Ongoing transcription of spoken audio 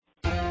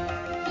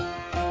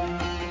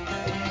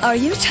Are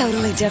you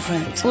totally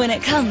different when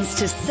it comes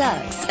to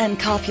sex and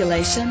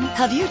copulation?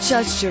 Have you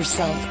judged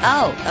yourself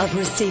out of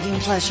receiving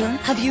pleasure?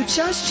 Have you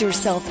judged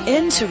yourself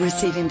into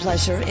receiving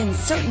pleasure in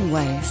certain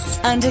ways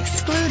and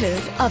excluded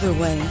other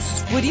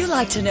ways? Would you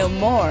like to know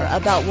more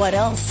about what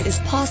else is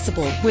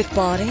possible with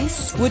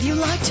bodies? Would you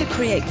like to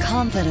create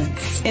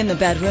confidence in the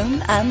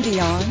bedroom and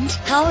beyond?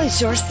 How has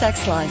your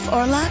sex life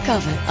or lack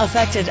of it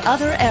affected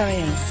other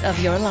areas of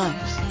your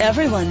life?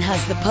 Everyone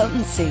has the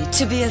potency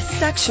to be a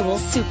sexual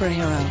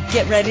superhero.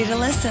 Get ready to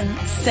listen,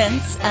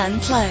 sense, and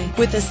play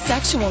with the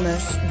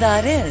sexualness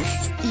that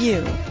is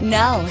you.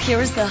 Now,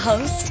 here's the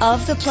host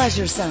of The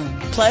Pleasure Zone,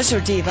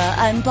 pleasure diva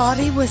and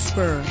body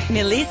whisperer,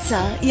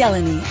 Milica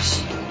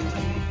Jelenic.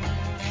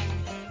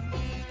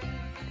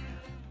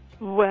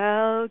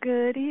 Well,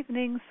 good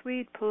evening,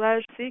 sweet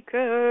pleasure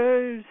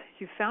seekers.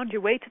 You found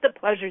your way to the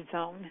pleasure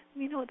zone.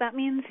 You know what that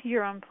means?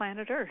 You're on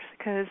planet Earth,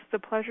 because the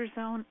pleasure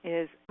zone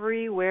is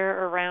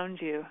everywhere around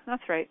you.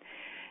 That's right.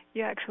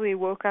 You actually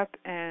woke up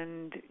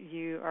and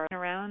you are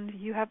around.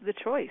 You have the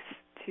choice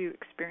to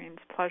experience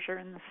pleasure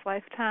in this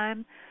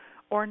lifetime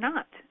or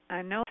not.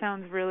 I know it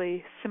sounds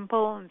really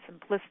simple and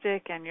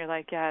simplistic, and you're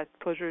like, yeah,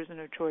 pleasure isn't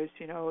a choice.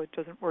 You know, it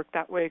doesn't work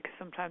that way because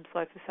sometimes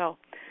life is hell.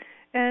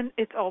 And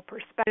it's all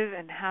perspective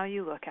and how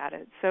you look at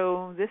it.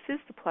 So this is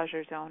the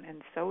pleasure zone,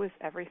 and so is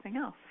everything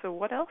else. So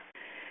what else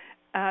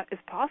is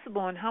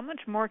possible, and how much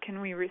more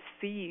can we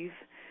receive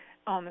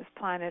on this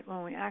planet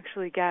when we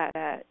actually get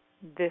that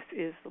this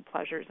is the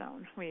pleasure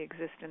zone? We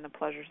exist in the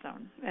pleasure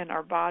zone, and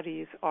our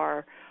bodies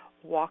are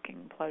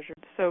walking pleasure.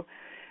 So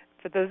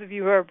for those of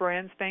you who are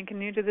brand spanking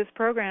new to this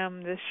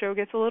program, this show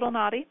gets a little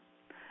naughty.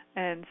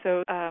 And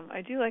so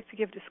I do like to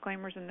give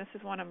disclaimers, and this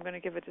is one I'm going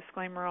to give a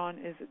disclaimer on,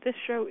 is that this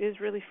show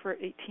is really for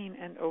 18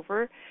 and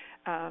over.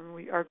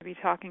 We are going to be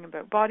talking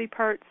about body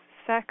parts,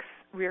 sex.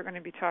 We are going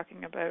to be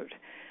talking about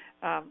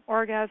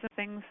orgasm,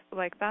 things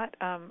like that.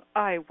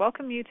 I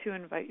welcome you to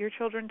invite your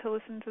children to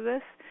listen to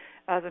this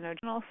as an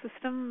original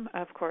system,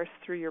 of course,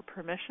 through your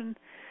permission.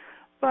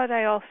 But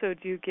I also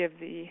do give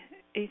the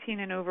 18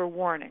 and over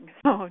warning.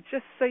 So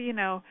just so you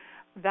know,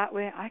 that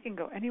way I can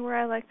go anywhere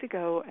I like to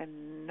go,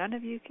 and none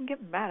of you can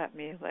get mad at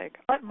me. Like,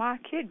 let my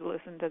kid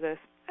listen to this.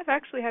 I've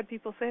actually had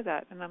people say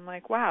that, and I'm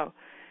like, wow,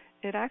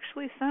 it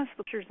actually says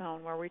the pleasure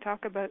zone where we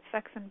talk about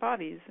sex and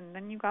bodies, and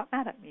then you got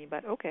mad at me.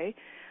 But okay,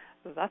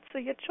 that's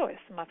your choice,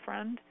 my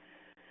friend.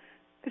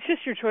 It's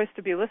just your choice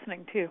to be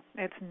listening, too.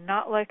 It's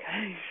not like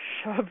I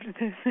shoved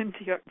this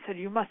into you and said,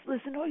 you must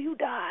listen or you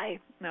die.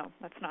 No,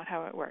 that's not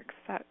how it works.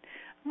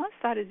 Unless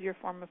that is your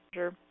form of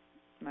pleasure,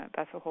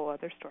 that's a whole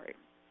other story.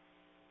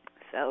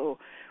 So,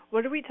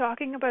 what are we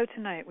talking about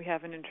tonight? We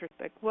have an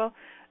introspect. Well,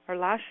 our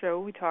last show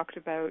we talked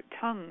about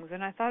tongues,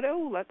 and I thought,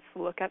 let's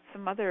look at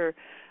some other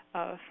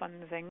fun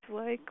things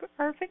like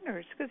our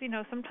fingers, because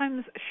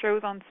sometimes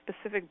shows on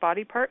specific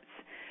body parts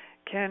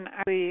can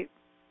actually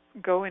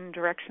go in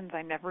directions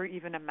I never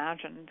even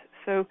imagined.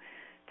 So,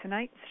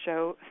 tonight's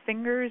show,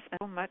 fingers and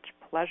so much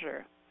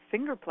pleasure,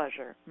 finger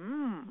pleasure.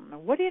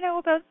 What do you know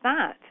about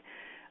that?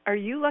 Are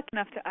you lucky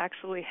enough to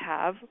actually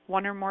have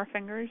one or more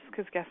fingers?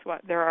 Because guess what?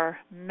 There are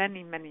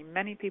many, many,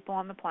 many people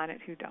on the planet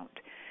who don't.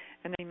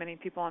 And many, many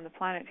people on the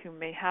planet who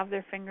may have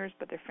their fingers,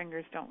 but their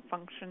fingers don't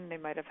function. They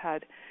might have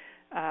had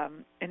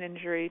an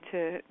injury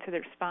to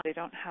their spine. They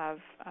don't have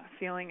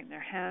feeling in their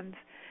hands.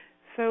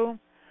 So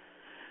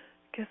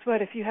guess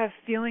what? If you have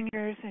feeling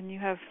fingers and you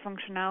have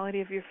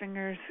functionality of your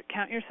fingers,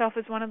 count yourself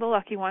as one of the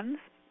lucky ones.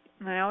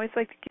 And I always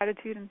like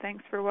gratitude and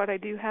thanks for what I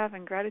do have,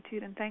 and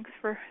gratitude and thanks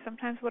for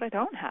sometimes what I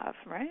don't have,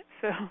 right?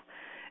 So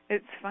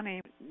it's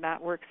funny,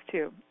 that works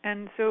too.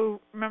 And so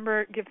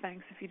remember, give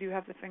thanks if you do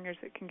have the fingers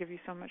that can give you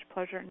so much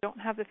pleasure, and don't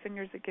have the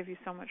fingers that give you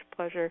so much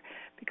pleasure.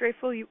 Be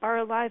grateful you are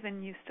alive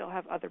and you still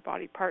have other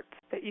body parts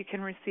that you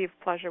can receive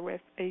pleasure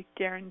with. I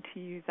guarantee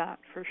you that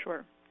for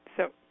sure.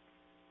 So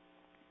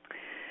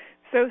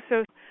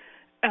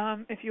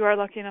if you are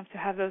lucky enough to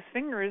have those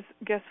fingers,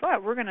 guess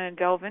what? We're going to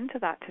delve into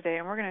that today,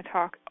 and we're going to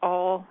talk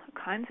all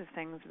kinds of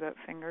things about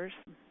fingers,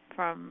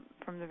 from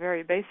the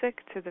very basic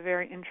to the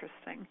very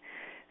interesting.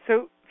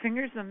 So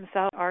fingers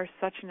themselves are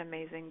such an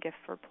amazing gift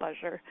for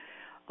pleasure.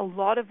 A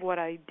lot of what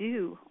I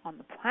do on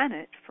the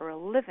planet for a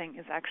living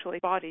is actually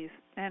bodies,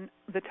 and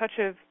the touch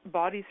of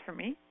bodies for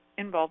me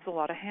involves a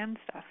lot of hand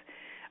stuff.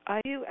 I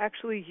do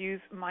actually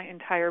use my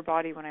entire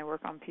body when I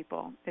work on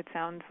people. It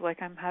sounds like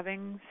I'm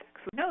having sex.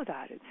 We know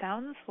that. It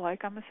sounds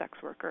like I'm a sex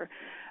worker.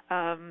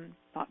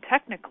 Not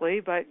technically,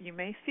 but you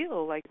may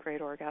feel like a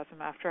great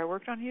orgasm after I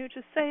worked on you,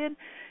 just saying,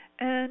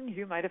 and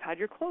you might have had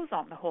your clothes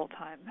on the whole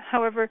time.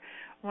 However,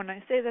 when I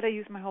say that I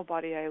use my whole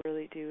body, I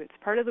really do. It's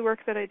part of the work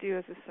that I do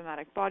as a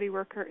somatic body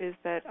worker is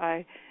that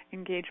I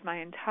engage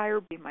my entire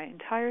body, my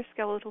entire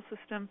skeletal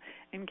system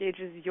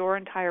engages your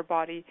entire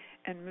body,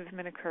 and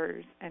movement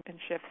occurs and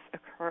shifts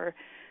occur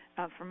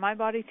from my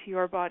body to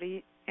your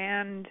body,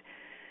 and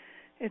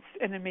it's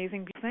an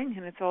amazing thing,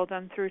 and it's all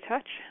done through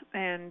touch.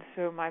 And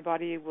so my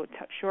body will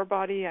touch your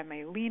body. I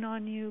may lean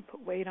on you,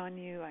 put weight on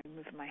you. I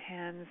move my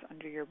hands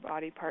under your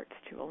body parts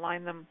to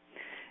align them.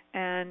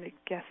 And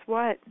guess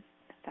what?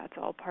 That's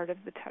all part of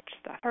the touch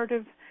stuff. Part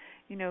of,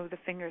 the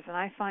fingers. And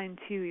I find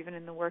too, even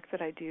in the work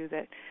that I do,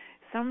 that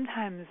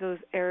sometimes those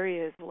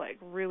areas like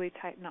really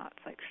tight knots,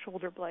 like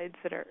shoulder blades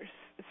that are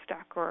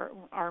stuck or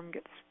arm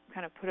gets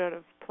kind of put out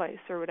of place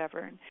or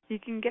whatever. And you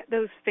can get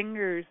those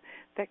fingers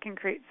that can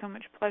create so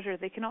much pleasure.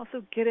 They can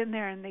also get in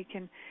there and they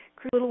can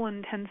create a little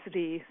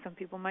intensity. Some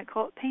people might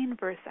call it pain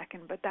for a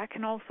second, but that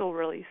can also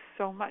release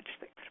so much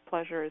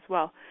pleasure as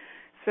well.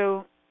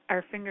 So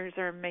our fingers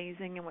are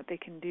amazing in what they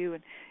can do,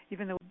 and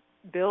even though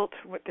built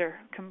what they're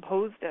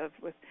composed of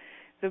with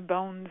the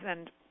bones.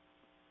 And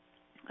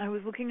I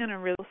was looking on a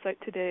real site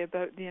today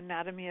about the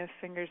anatomy of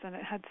fingers, and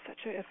it had such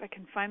a, if I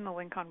can find the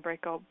link on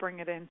Break, I'll bring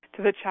it in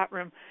to the chat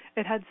room.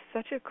 It had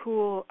such a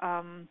cool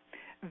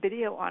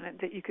video on it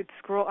that you could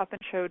scroll up and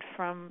showed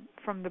from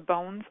the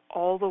bones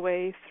all the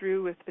way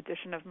through, with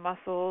addition of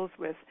muscles,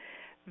 with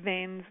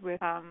veins, with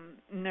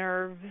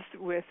nerves,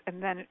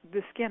 and then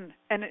the skin.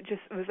 And it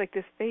was like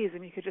this phase,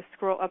 and you could just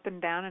scroll up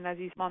and down, and as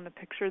you saw on the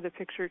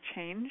picture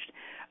changed.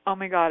 Oh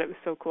my God, it was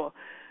so cool.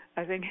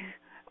 I think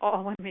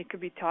all of me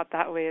could be taught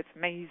that way. It's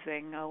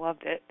amazing. I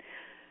loved it.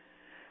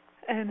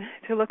 And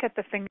to look at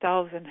the things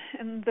themselves,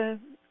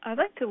 I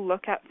like to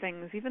look at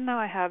things, even though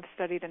I have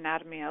studied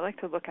anatomy, I like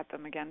to look at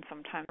them again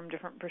sometimes from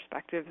different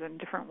perspectives and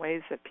different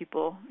ways that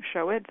people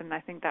show it. And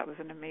I think that was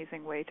an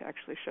amazing way to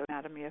actually show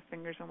anatomy of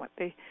fingers and what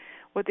they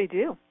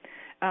do,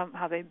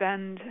 how they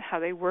bend, how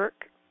they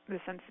work, the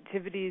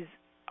sensitivities,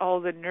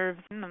 all the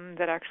nerves in them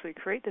that actually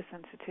create the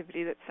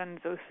sensitivity that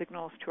sends those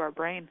signals to our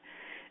brain.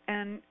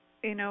 And,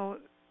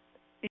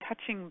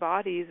 touching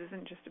bodies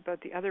isn't just about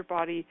the other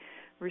body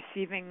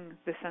receiving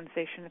the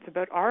sensation. It's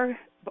about our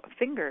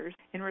fingers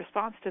in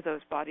response to those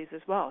bodies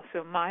as well.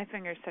 So my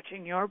fingers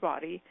touching your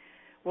body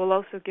will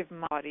also give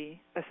my body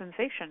a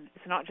sensation.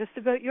 It's not just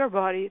about your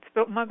body, it's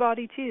about my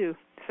body too.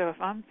 So if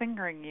I'm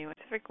fingering you in a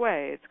specific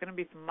way, it's going to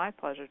be for my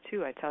pleasure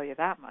too, I tell you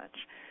that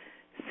much.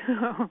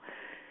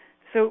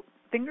 So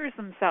fingers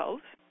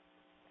themselves,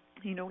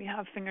 we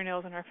have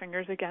fingernails in our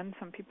fingers. Again,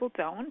 some people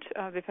don't.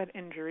 They've had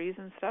injuries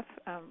and stuff.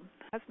 My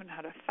husband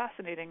had a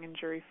fascinating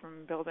injury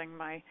from building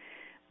my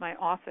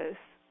office,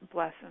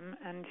 bless him,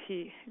 and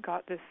he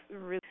got this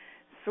really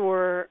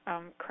sore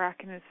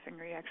crack in his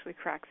finger. He actually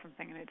cracked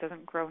something, and it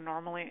doesn't grow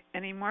normally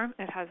anymore.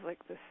 It has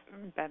like this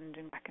bend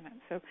and crack in it.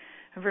 So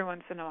every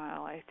once in a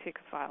while, I take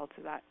a file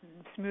to that and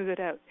smooth it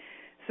out.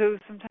 So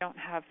sometimes I don't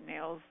have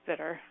nails that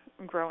are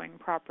growing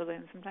properly,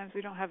 and sometimes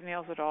we don't have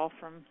nails at all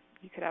from.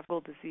 You could have a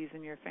little disease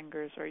in your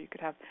fingers, or you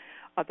could have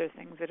other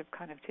things that have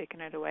kind of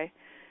taken it away.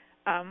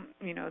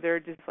 There are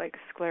just like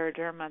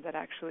scleroderma that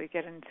actually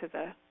get into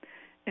the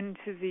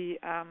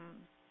I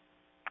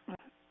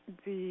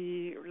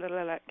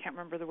can't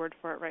remember the word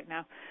for it right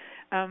now,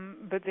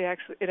 but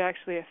it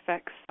actually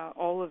affects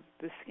all of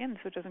the skin,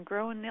 so it doesn't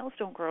grow and nails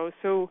don't grow.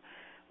 So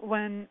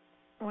when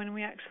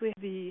we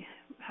actually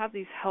have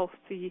these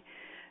healthy,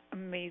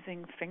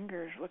 amazing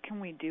fingers, what can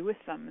we do with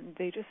them? And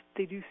they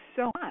do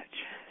so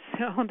much.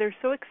 So they're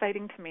so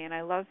exciting to me, and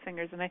I love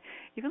fingers, and I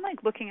even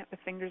like looking at the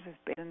fingers as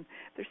babies, and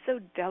they're so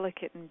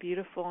delicate and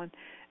beautiful and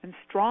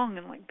strong,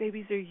 and like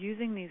babies are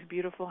using these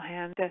beautiful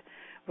hands to,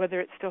 whether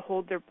it's to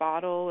hold their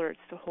bottle or it's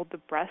to hold the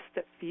breast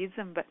that feeds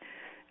them. But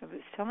I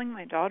was telling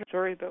my daughter a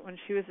story about when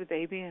she was a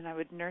baby, and I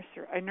would nurse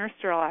her. I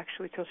nursed her all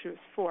actually till she was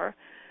 4.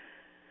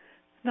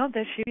 Not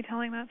that she'd be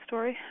telling that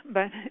story,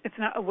 but it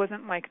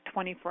wasn't like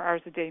 24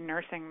 hours a day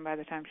nursing by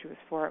the time she was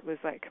 4. It was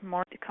like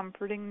more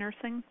comforting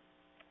nursing,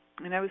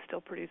 and I was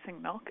still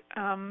producing milk.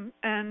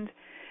 And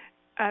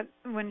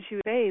when she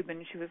was a babe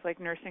and she was like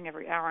nursing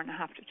every hour and a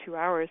half to 2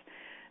 hours,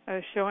 I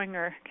was showing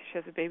her, because she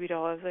has a baby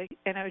doll,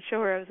 and I would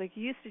show her, I was like,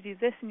 you used to do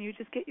this, and you would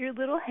just get your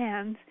little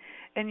hands,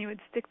 and you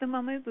would stick them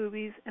on my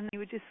boobies, and you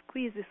would just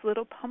squeeze this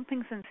little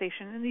pumping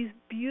sensation, and these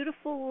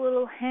beautiful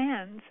little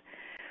hands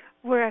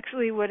were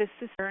actually what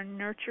assists her in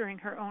nurturing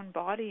her own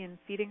body and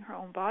feeding her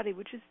own body,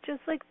 which is just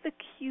like the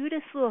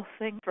cutest little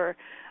thing I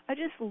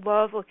just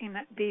love looking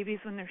at babies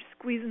when they're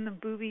squeezing the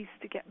boobies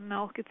to get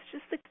milk. It's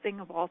just the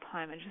thing of all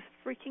time. I just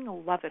freaking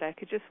love it. I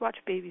could just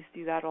watch babies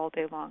do that all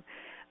day long.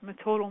 I'm a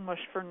total mush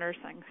for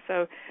nursing.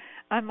 So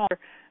I'm all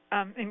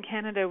in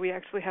Canada, we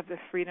actually have the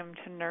freedom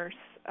to nurse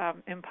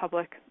in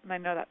public. I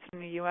know that's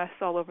in the U.S.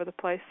 all over the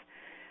place.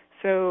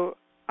 So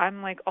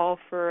I'm like all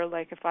for,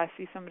 like, if I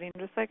see somebody and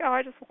just like, oh,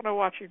 I just want to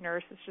watch you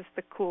nurse. It's just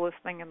the coolest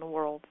thing in the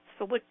world.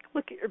 So look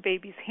at your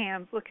baby's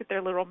hands. Look at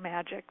their little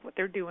magic, what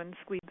they're doing,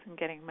 squeezing and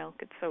getting milk.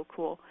 It's so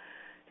cool.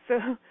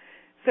 So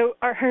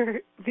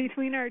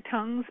between our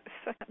tongues,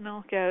 sucking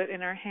milk out,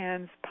 in our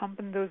hands,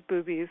 pumping those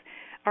boobies,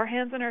 our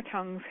hands and our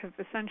tongues have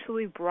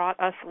essentially brought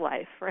us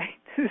life, right?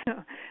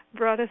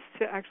 Brought us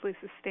to actually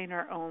sustain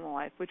our own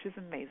life, which is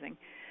amazing.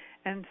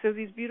 And so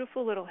these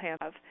beautiful little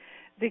hands,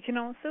 they can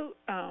also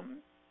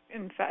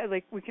in fact,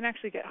 like, we can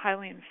actually get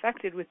highly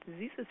infected with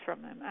diseases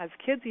from them. As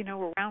kids,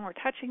 we're around, we're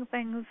touching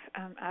things.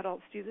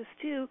 Adults do this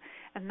too,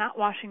 and not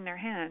washing their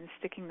hands,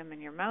 sticking them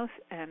in your mouth,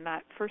 and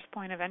that first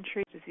point of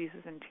entry,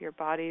 diseases into your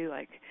body,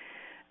 like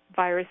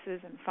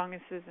viruses and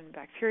funguses and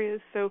bacteria.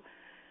 So,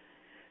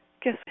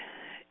 guess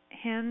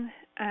I'm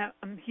a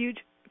huge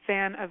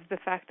fan of the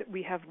fact that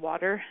we have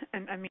water.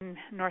 And I mean,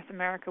 North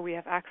America, we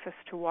have access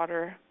to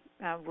water.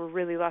 We're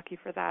really lucky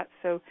for that.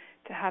 So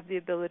to have the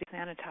ability to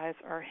sanitize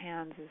our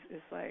hands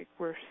is like,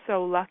 we're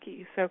so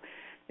lucky. So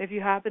if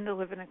you happen to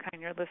live in a country,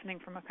 and you're listening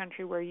from a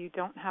country where you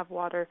don't have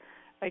water,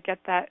 I get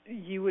that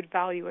you would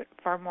value it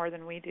far more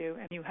than we do,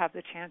 and you have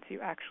the chance you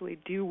actually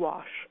do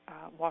wash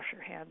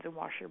your hands and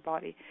wash your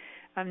body.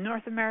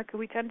 North America,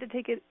 we tend to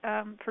take it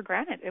for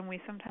granted, and we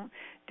sometimes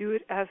do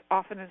it as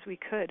often as we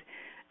could.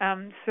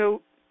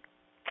 So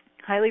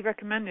highly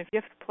recommend, if you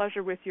have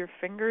pleasure with your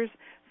fingers,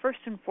 first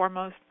and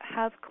foremost,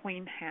 have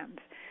clean hands.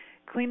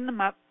 Clean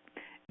them up.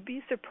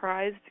 Be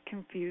surprised,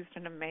 confused,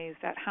 and amazed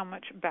at how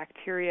much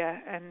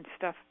bacteria and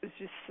stuff is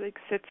just like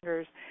sits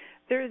there.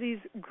 There are these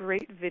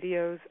great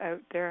videos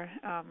out there,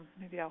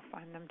 maybe I'll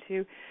find them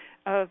too,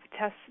 of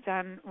tests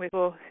done with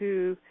people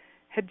who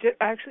had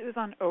actually, it was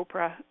on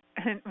Oprah,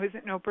 and it was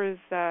in Oprah's,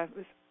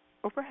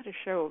 Oprah had a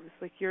show, it was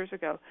like years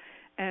ago,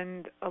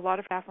 and a lot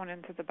of staff went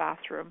into the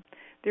bathroom.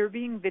 They were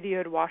being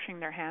videoed washing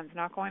their hands,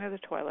 not going to the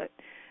toilet.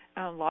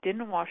 A lot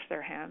didn't wash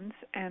their hands,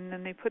 and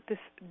then they put this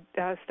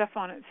stuff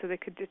on it so they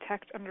could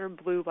detect under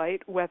blue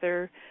light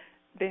whether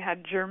they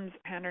had germs in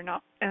their hand or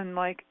not. And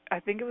like,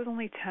 I think it was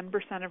only 10%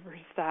 of her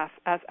staff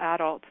as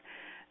adults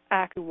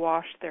actually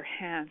washed their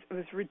hands. It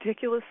was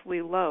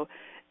ridiculously low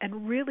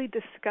and really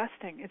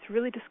disgusting. It's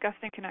really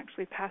disgusting.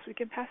 We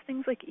can pass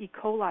things like E.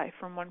 coli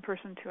from one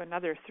person to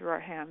another through our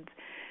hands.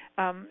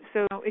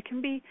 So it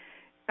can be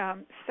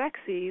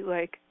sexy,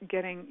 like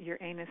getting your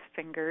anus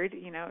fingered,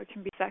 it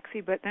can be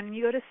sexy, but then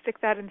you go to stick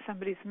that in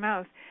somebody's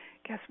mouth.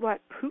 Guess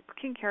what? Poop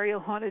can carry a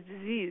lot of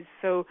disease,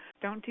 so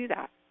don't do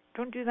that.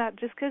 Don't do that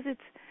just because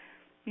it's,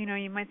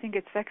 you might think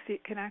it's sexy.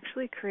 It can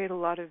actually create a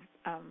lot of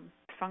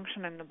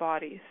dysfunction in the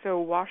body. So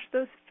wash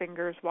those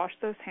fingers, wash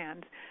those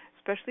hands,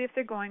 especially if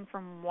they're going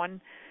from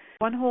one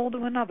hole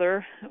to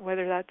another,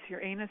 whether that's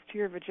your anus to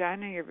your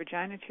vagina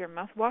to your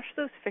mouth. Wash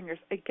those fingers.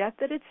 I get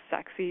that it's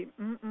sexy.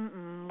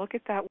 Look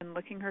at that one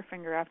licking her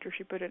finger after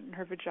she put it in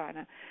her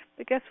vagina.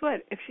 But guess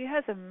what? If she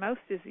has a mouth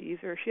disease,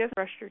 or she has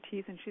brushed her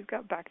teeth and she's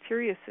got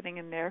bacteria sitting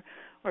in there,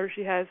 or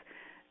she has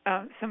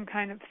some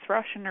kind of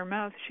thrush in her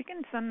mouth, she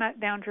can send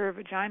that down to her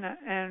vagina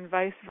and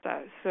vice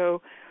versa.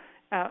 So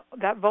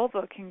that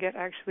vulva can get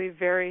actually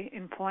very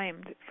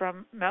inflamed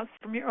from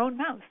your own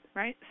mouth,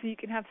 right? So you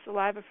can have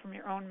saliva from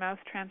your own mouth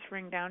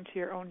transferring down to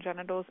your own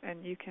genitals,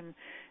 and you can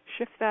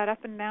shift that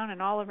up and down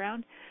and all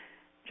around.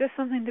 Just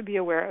something to be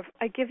aware of.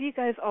 I give you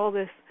guys all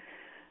this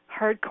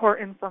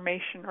hardcore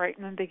information right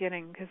in the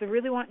beginning because I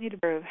really want you to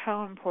be aware of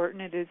how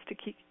important it is to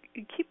keep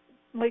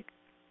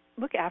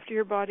look after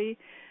your body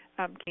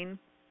clean.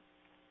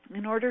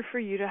 In order for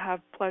you to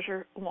have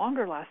pleasure,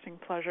 longer-lasting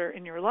pleasure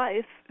in your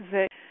life,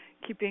 that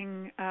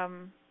keeping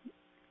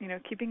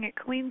it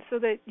clean so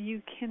that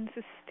you can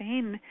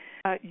sustain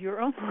your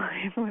own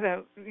life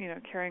without,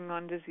 carrying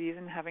on disease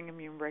and having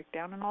immune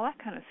breakdown and all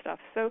that kind of stuff.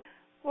 So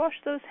wash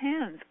those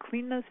hands,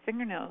 clean those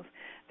fingernails.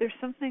 There's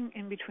something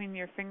in between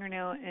your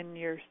fingernail and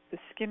the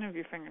skin of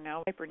your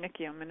fingernail,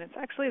 hypernychium, and it's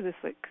actually this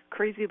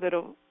crazy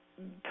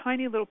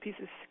tiny little piece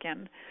of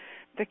skin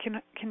that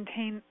can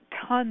contain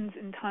tons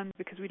and tons,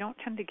 because we don't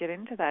tend to get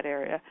into that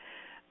area.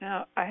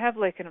 Now, I have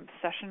an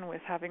obsession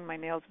with having my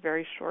nails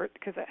very short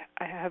because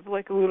I have a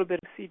little bit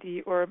of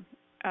CD, or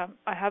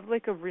I have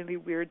a really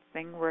weird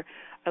thing where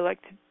I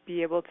like to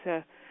be able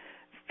to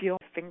feel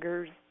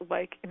fingers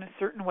in a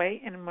certain way,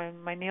 and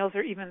when my nails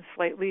are even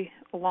slightly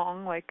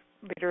long,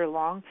 later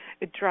long,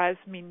 it drives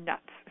me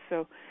nuts.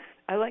 So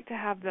I like to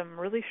have them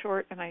really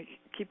short, and I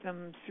keep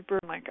them super,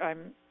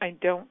 I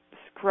don't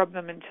scrub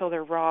them until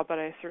they're raw, but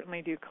I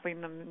certainly do clean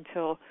them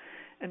until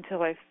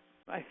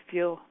I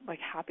feel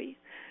happy.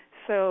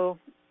 So,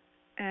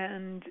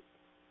 and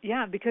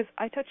yeah, because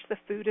I touch the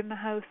food in the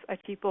house,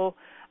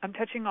 I'm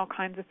touching all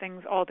kinds of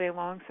things all day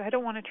long, so I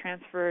don't want to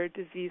transfer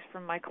disease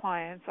from my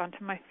clients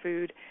onto my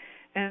food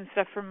and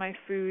stuff from my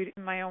food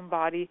in my own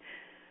body,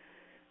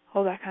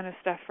 all that kind of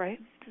stuff, right?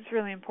 It's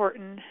really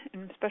important,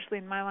 and especially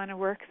in my line of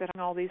work, that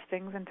I'm all these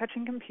things and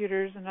touching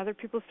computers and other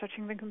people's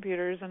touching the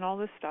computers and all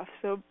this stuff.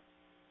 So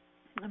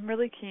I'm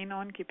really keen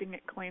on keeping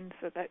it clean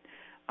so that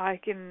I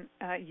can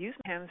use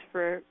my hands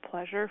for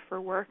pleasure,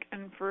 for work,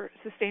 and for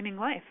sustaining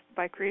life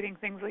by creating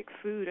things like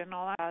food and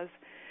all that.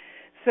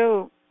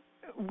 So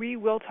we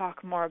will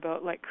talk more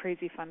about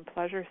crazy fun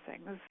pleasure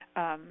things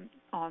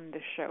on the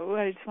show.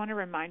 I just want to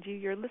remind you,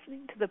 you're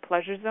listening to The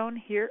Pleasure Zone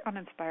here on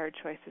Inspired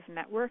Choices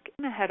Network.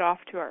 I'm going to head off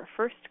to our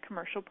first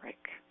commercial break.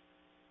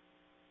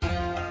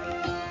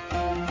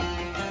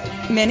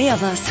 Many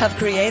of us have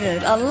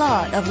created a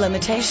lot of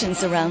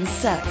limitations around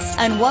sex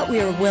and what we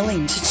are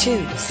willing to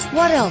choose.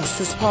 What else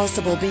is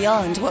possible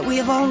beyond what we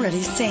have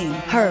already seen,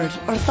 heard,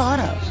 or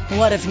thought of?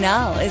 What if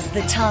now is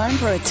the time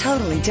for a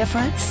totally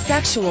different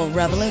sexual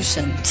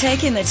revolution,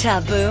 taking the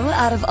taboo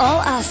out of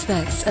all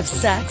aspects of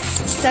sex,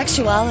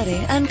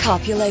 sexuality, and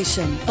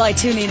copulation by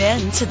tuning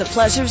in to the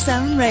Pleasure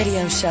Zone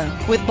radio show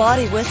with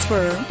body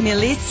whisperer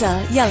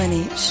Milica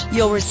Jelenic.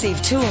 You'll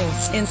receive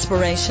tools,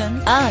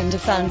 inspiration, and a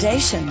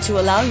foundation to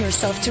allow your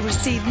yourself to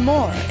receive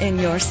more in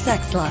your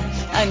sex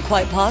life, and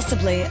quite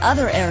possibly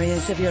other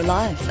areas of your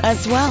life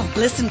as well.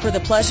 Listen for The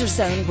Pleasure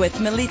Zone with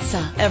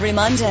Milica every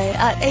Monday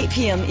at 8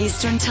 p.m.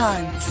 Eastern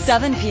Time,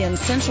 7 p.m.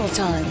 Central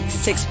Time,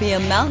 6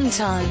 p.m. Mountain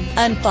Time,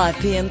 and 5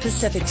 p.m.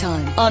 Pacific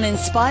Time on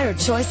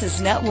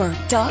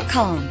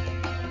InspiredChoicesNetwork.com.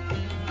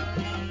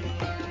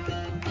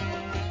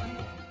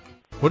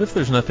 What if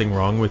there's nothing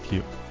wrong with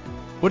you?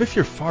 What if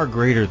you're far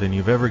greater than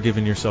you've ever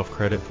given yourself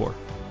credit for?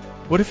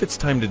 What if it's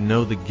time to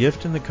know the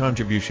gift and the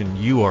contribution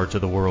you are to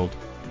the world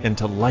and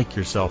to like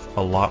yourself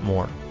a lot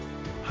more?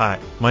 Hi,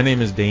 my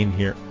name is Dane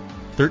here.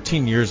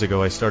 13 years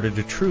ago, I started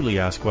to truly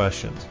ask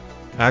questions.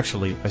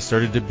 Actually, I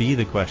started to be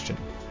the question,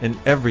 and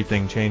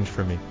everything changed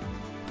for me.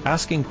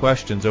 Asking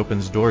questions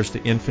opens doors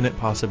to infinite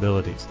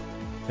possibilities.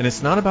 And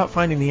it's not about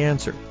finding the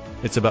answer.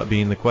 It's about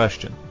being the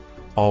question.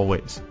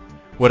 Always.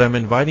 What I'm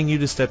inviting you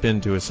to step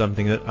into is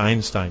something that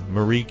Einstein,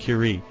 Marie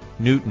Curie,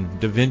 Newton,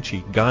 Da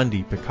Vinci,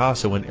 Gandhi,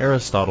 Picasso, and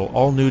Aristotle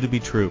all knew to be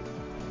true.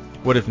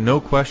 What if no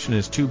question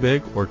is too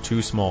big or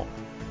too small?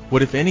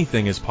 What if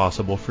anything is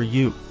possible for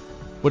you?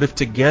 What if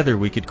together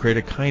we could create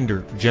a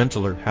kinder,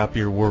 gentler,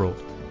 happier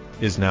world?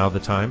 Is now the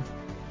time?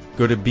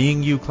 Go to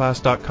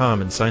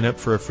beingyouclass.com and sign up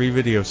for a free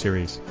video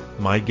series,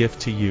 My Gift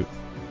to You.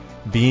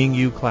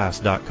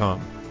 beingyouclass.com.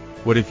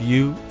 What if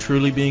you,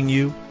 truly being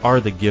you, are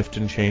the gift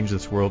and change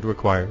this world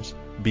requires?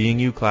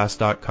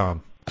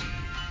 beingyouclass.com.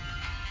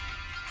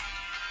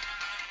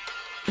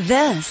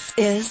 This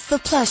is The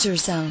Pleasure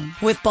Zone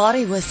with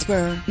body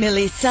whisperer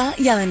Milica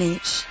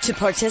Jelenic. To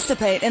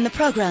participate in the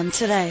program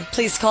today,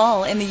 please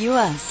call in the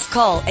U.S.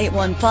 Call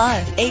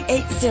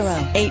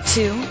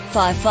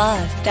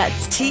 815-880-8255.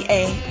 That's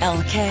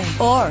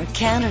TALK. Or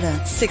Canada,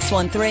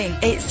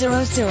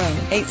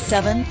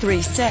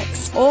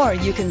 613-800-8736. Or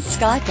you can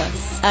Skype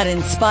us at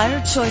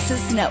Inspired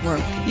Choices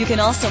Network. You can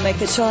also make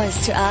the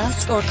choice to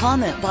ask or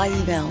comment by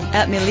email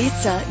at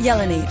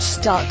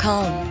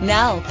milicajelenic.com.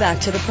 Now back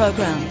to the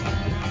program.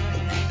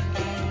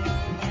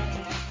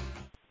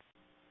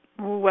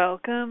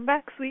 Welcome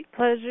back, sweet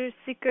pleasure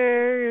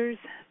seekers.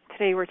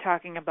 Today we're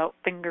talking about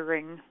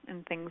fingering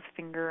and things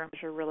finger and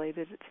pleasure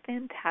related. It's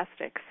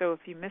fantastic. So if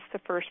you missed the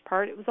first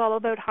part, it was all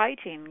about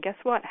hygiene. Guess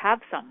what?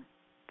 Have some.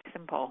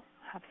 Simple.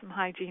 Have some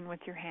hygiene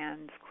with your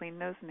hands. Clean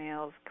those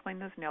nails. Clean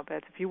those nail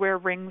beds. If you wear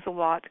rings a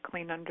lot,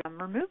 clean under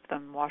them. Remove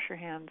them. Wash your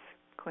hands.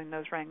 Clean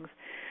those rings.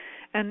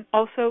 And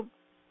also,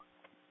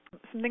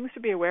 some things to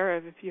be aware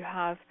of if you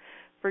have,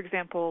 for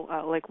example,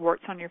 like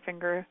warts on your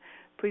finger.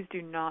 Please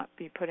do not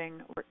be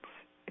putting warts,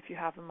 if you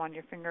have them on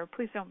your finger.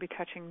 Please don't be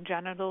touching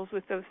genitals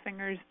with those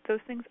fingers.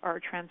 Those things are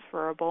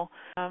transferable.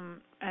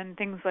 And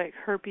things like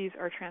herpes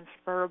are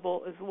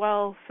transferable as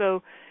well.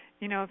 So,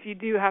 if you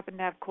do happen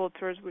to have cold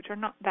sores, which are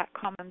not that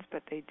common,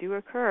 but they do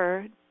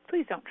occur,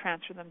 please don't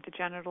transfer them to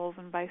genitals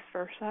and vice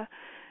versa.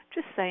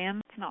 Just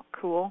saying, it's not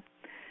cool.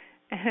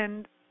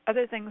 And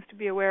other things to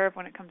be aware of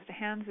when it comes to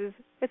hands is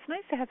it's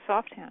nice to have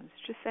soft hands,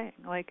 just saying.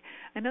 Like,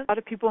 I know a lot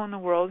of people in the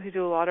world who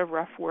do a lot of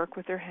rough work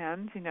with their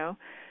hands,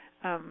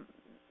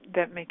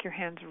 that make your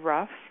hands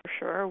rough, for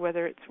sure,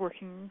 whether it's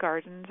working in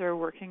gardens or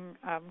working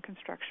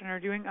construction or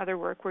doing other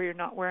work where you're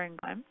not wearing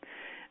gloves.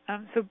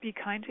 So be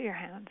kind to your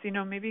hands.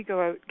 Maybe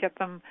go out, get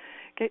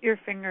your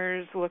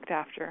fingers looked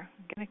after,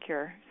 get a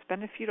manicure.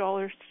 Spend a few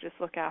dollars to just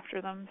look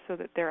after them so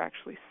that they're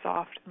actually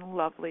soft and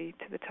lovely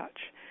to the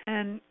touch.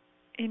 And,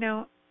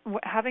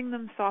 having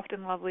them soft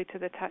and lovely to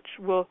the touch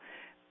will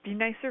be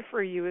nicer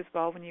for you as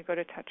well when you go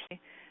to touch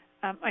me.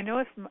 I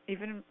know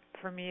even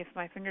for me, if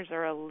my fingers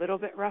are a little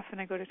bit rough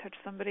and I go to touch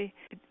somebody,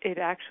 it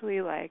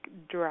actually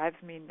drives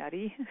me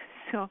nutty.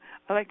 So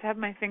I like to have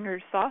my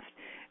fingers soft.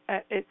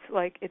 It's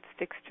like it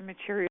sticks to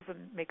materials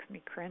and makes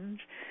me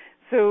cringe.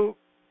 So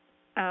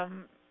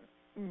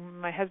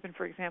my husband,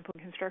 for example,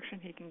 in construction,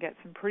 he can get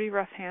some pretty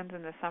rough hands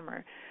in the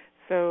summer.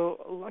 So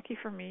lucky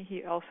for me,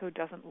 he also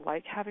doesn't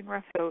like having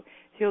rough, so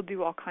he'll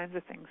do all kinds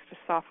of things to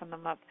soften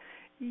them up.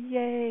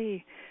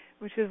 Yay!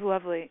 Which is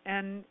lovely.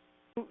 And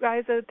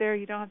guys out there,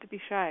 you don't have to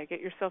be shy. Get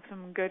yourself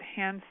some good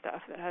hand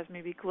stuff that has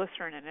maybe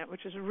glycerin in it,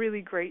 which is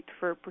really great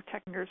for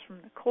protecting yours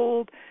from the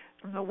cold,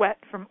 from the wet,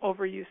 from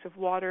overuse of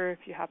water.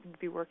 If you happen to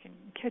be working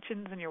in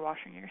kitchens and you're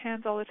washing your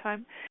hands all the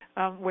time,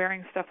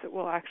 wearing stuff that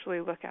will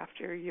actually look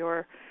after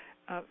your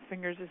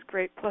fingers is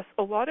great. Plus,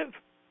 a lot of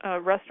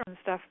restaurant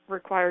stuff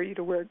require you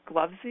to wear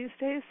gloves these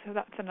days, so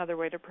that's another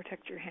way to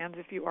protect your hands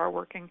if you are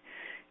working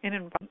in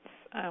environments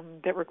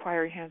that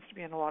require your hands to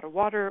be in a lot of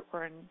water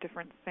or in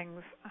different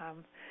things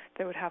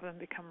that would have them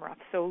become rough.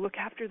 So look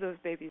after those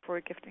babies before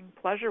gifting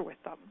pleasure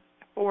with them,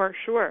 for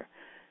sure.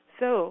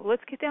 So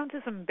let's get down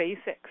to some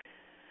basics.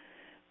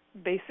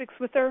 Basics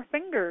with our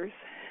fingers.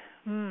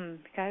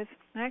 Guys,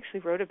 I actually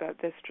wrote about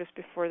this just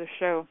before the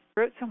show. I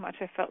wrote so much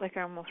I felt like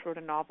I almost wrote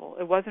a novel.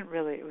 It wasn't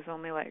really. It was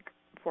only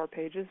 4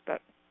 pages,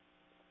 but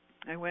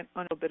I went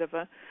on a bit of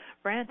a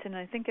rant, and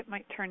I think it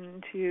might turn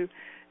into,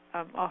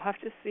 I'll have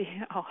to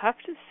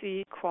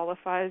see,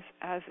 qualifies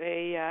as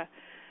a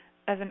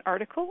as an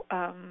article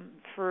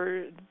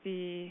for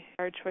the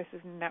Hard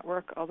Choices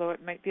Network, although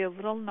it might be a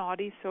little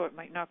naughty, so it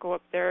might not go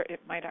up there. It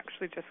might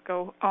actually just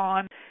go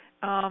on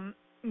on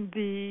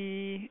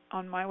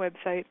my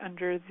website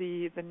under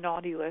the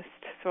naughty list.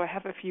 So I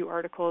have a few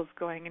articles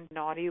going in the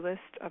naughty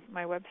list of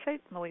my website,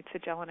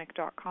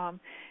 milicajelenic.com.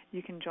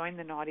 You can join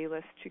the naughty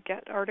list to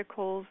get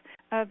articles,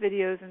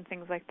 videos, and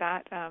things like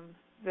that.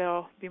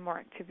 There'll be more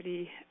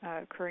activity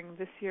occurring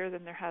this year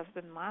than there has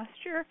been last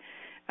year,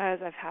 as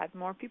I've had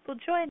more people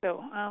join.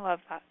 So I love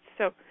that.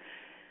 So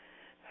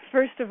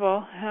first of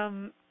all,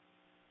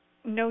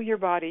 know your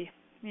body.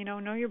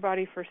 Know your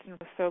body first.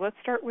 So let's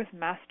start with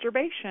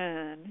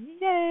masturbation.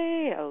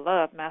 Yay! I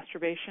love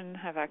masturbation.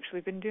 I've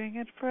actually been doing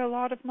it for a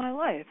lot of my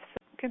life.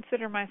 So I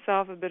consider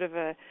myself a bit of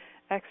an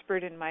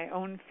expert in my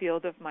own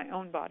field of my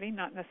own body,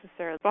 not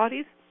necessarily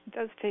bodies. It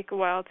does take a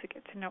while to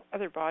get to know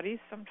other bodies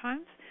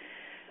sometimes,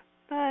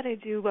 but I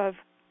do love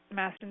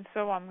masturbation,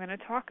 so I'm going to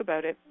talk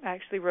about it. I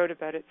actually wrote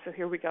about it, so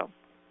here we go.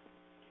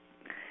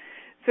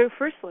 So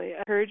firstly, I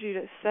encourage you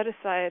to set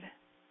aside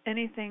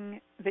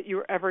anything that you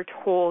were ever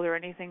told or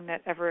anything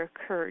that ever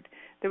occurred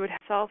that would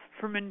help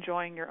from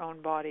enjoying your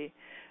own body.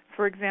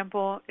 For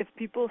example, if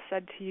people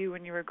said to you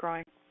when you were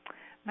growing up,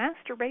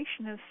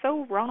 masturbation is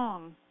so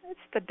wrong, it's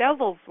the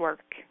devil's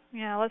work.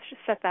 Yeah, let's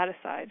just set that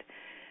aside.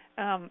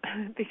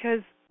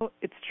 Because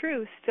it's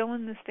true, still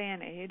in this day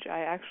and age, I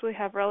actually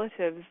have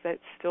relatives that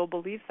still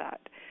believe that.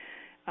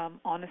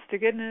 Honest to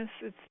goodness,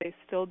 they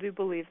still do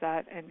believe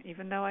that, and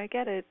even though I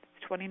get it,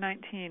 it's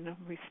 2019,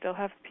 we still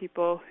have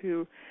people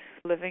who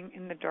are living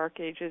in the dark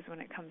ages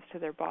when it comes to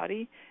their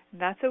body, and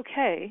that's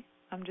okay.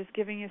 I'm just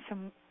giving you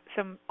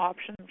some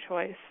options,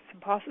 choice,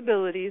 some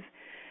possibilities,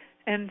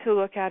 and to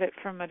look at it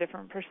from a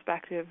different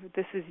perspective.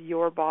 This is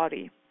your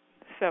body.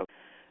 So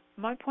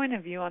my point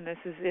of view on this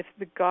is if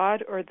the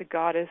god or the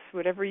goddess,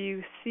 whatever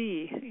you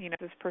see,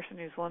 this person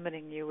who's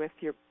limiting you with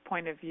your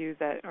point of view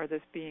or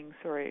this being,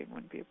 it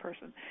wouldn't be a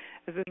person,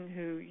 as a being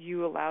who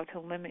you allow to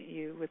limit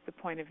you with the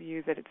point of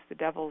view that it's the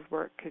devil's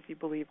work because you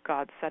believe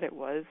God said it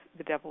was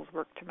the devil's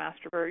work to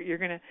masturbate, you're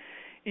going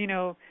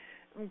to,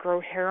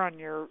 grow hair on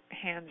your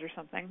hands or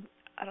something.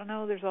 I don't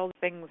know, there's all the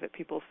things that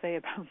people say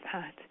about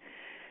that.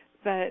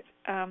 But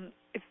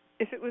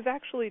if it was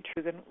actually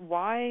true, then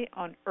why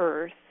on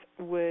earth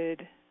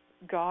would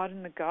God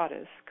and the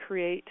goddess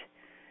create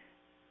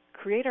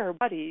our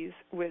bodies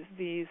with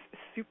these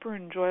super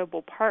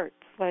enjoyable parts?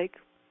 Like,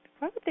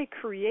 why would they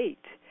create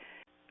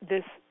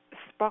this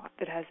spot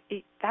that has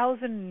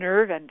 8,000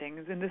 nerve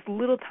endings in this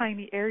little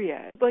tiny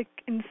area? Like,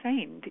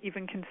 insane to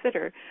even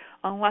consider,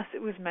 unless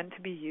it was meant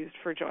to be used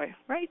for joy,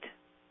 right?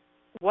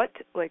 What?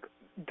 Like,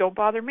 don't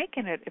bother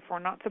making it if we're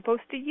not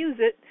supposed to use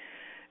it.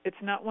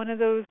 It's not one of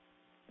those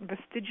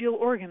vestigial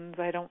organs,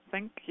 I don't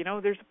think.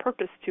 There's a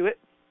purpose to it.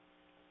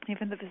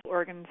 Even the physical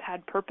organs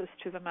had purpose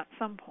to them at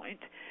some point.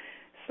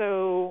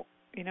 So,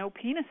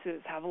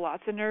 penises have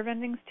lots of nerve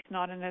endings,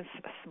 not in as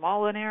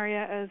small an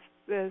area as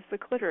the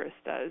clitoris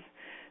does.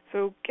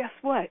 So guess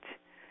what?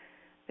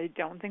 I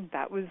don't think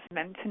that was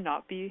meant to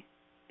not be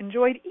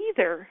enjoyed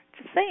either.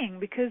 Just saying,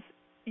 because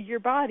your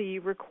body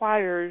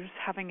requires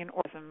having an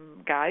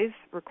orgasm. Guys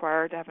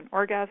require to have an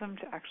orgasm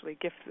to actually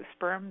gift the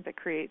sperm that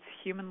creates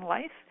human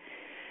life.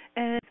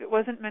 And if it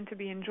wasn't meant to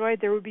be enjoyed,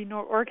 there would be no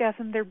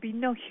orgasm, there'd be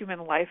no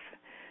human life.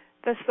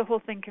 That's the whole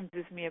thing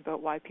confuses me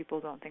about why people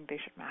don't think they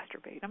should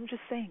masturbate. I'm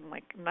just saying,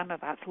 none of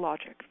that's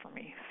logic for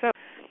me. So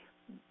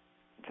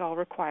it's all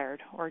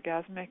required.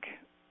 Orgasmic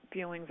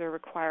feelings are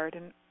required,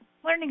 and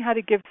learning how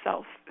to give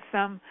self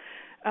some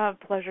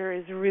pleasure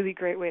is a really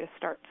great way to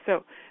start.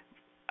 So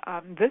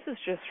this is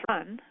just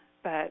fun,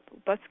 but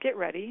let's get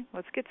ready,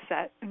 let's get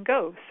set, and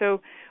go. So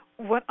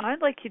what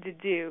I'd like you to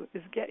do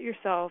is get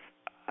yourself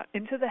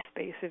into the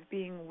space of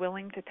being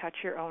willing to touch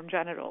your own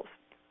genitals.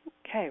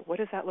 Okay, what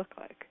does that look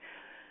like?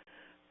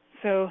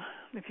 So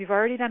if you've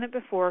already done it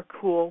before,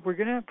 cool. We're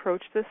going to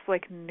approach this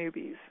like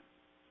newbies,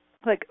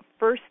 like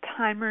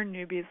first-timer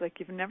newbies, like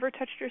you've never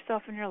touched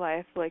yourself in your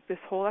life. Like this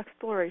whole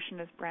exploration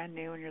is brand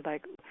new, and you're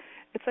like,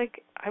 it's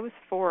like I was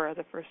 4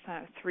 the first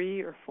time,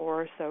 3 or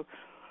 4. So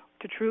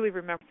to truly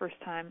remember first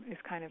time is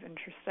kind of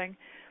interesting.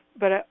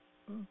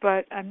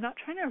 But I'm not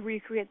trying to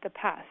recreate the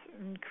past.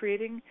 I'm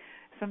creating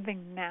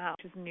something now,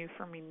 which is new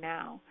for me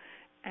now.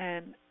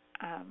 And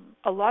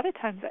a lot of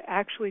times I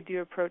actually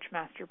do approach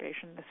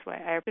masturbation this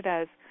way. I approach it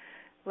as,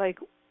 like,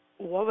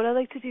 what would I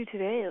like to do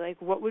today? Like,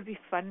 what would be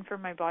fun for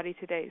my body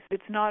today? So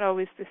it's not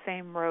always the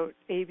same rote,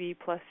 AB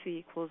plus C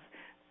equals,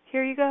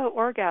 here you go,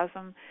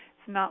 orgasm.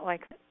 It's not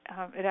like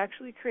it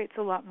actually creates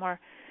a lot more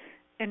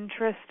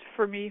interest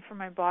for me, for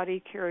my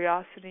body,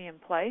 curiosity,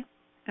 and play.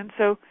 And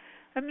so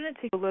I'm going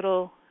to take a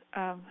little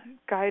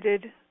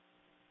guided,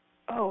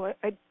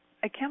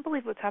 I can't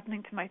believe what's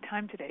happening to my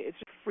time today. It's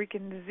just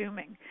freaking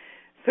zooming.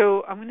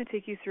 So I'm going to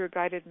take you through a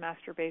guided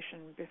masturbation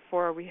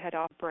before we head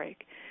off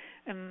break,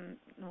 and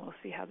we'll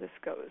see how this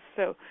goes.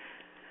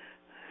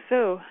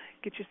 So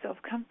get yourself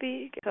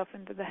comfy, get yourself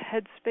into the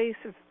headspace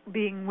of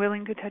being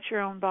willing to touch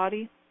your own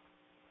body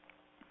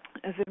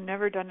as if you've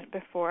never done it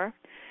before.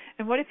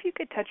 And what if you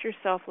could touch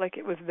yourself like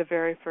it was the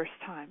very first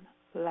time?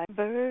 Like a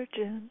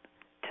virgin,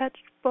 touched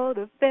for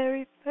the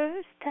very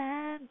first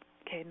time.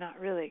 Okay, not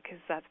really, because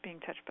that's being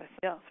touched by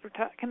somebody else. We're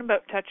talking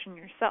about touching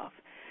yourself.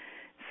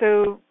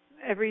 So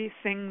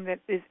everything that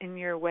is in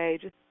your way,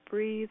 just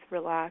breathe,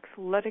 relax,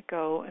 let it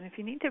go. And if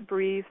you need to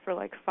breathe for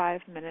like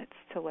 5 minutes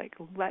to like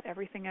let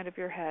everything out of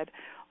your head,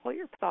 all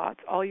your thoughts,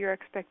 all your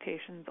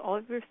expectations, all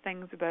of your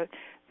things about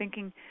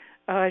thinking,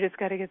 oh, I just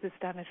got to get this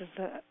done.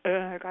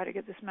 I got to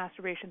get this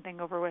masturbation thing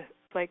over with.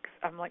 Like,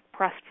 I'm like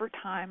pressed for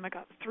time. I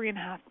got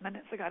 3.5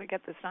 minutes. I got to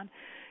get this done.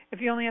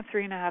 If you only have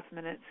 3.5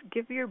 minutes,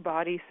 give your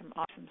body some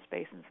awesome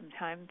space and some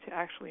time to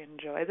actually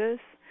enjoy this.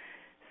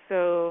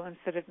 So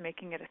instead of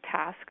making it a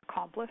task,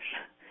 accomplish.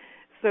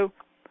 So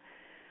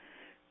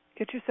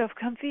get yourself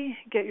comfy.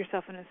 Get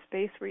yourself in a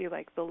space where you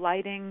like the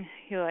lighting.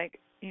 You like,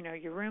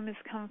 your room is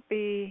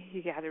comfy.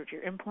 You gathered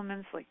your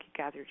implements, like you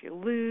gathered your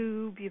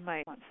lube. You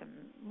might want some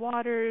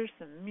water,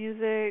 some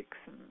music,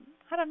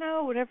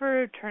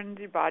 whatever turns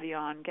your body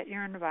on. Get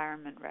your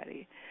environment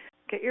ready.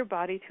 Get your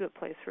body to a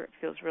place where it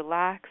feels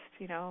relaxed,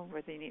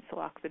 whether you need to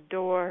lock the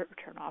door or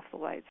turn off the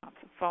lights, off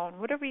the phone,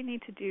 whatever you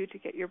need to do to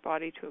get your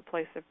body to a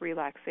place of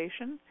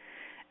relaxation.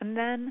 And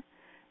then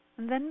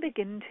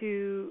begin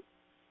to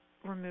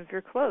remove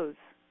your clothes.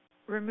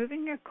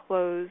 Removing your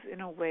clothes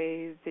in a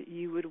way that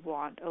you would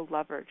want a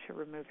lover to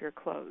remove your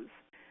clothes.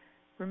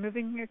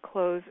 Removing your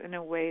clothes in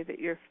a way that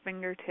your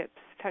fingertips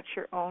touch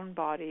your own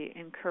body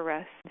and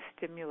caress and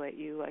stimulate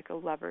you like a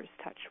lover's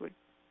touch would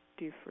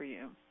do for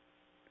you.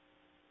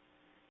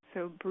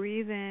 So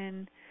breathe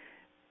in.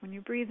 When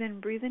you breathe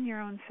in your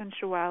own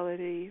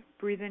sensuality,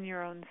 breathe in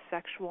your own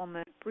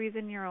sexualness, breathe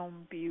in your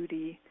own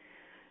beauty.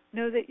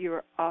 Know that you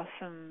are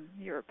awesome,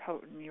 you are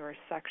potent, you are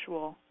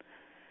sexual.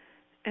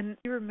 And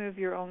you remove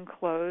your own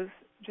clothes.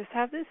 Just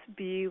have this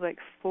be like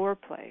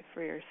foreplay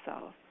for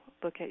yourself.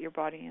 Look at your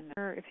body in the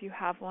mirror if you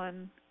have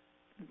one.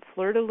 And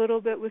flirt a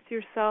little bit with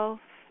yourself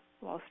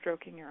while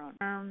stroking your own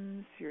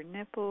arms, your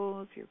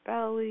nipples, your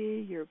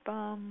belly, your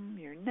bum,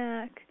 your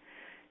neck,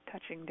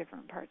 touching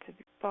different parts of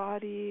your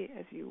body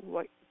as you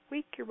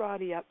wake your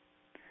body up,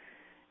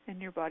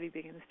 and your body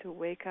begins to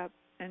wake up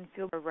and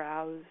feel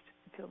aroused,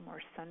 feel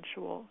more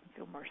sensual,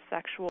 feel more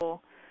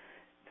sexual,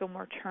 feel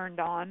more turned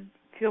on,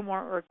 feel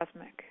more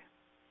orgasmic.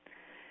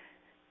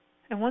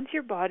 And once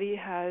your body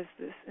has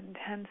this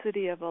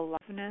intensity of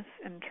aliveness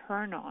and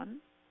turn on,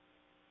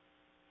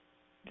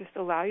 just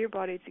allow your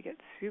body to get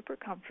super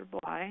comfortable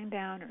lying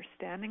down or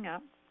standing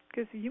up,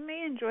 because you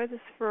may enjoy this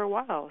for a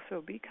while,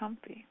 so be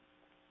comfy.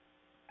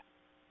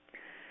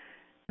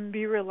 And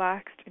be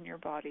relaxed in your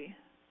body.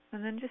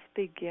 And then just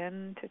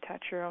begin to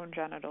touch your own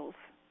genitals.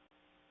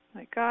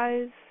 Like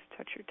guys,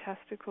 touch your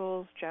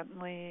testicles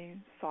gently,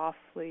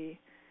 softly,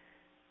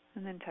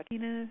 and then touch your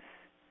penis.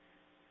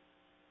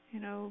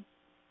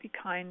 Be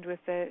kind with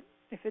it.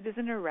 If it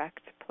isn't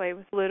erect, play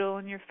with little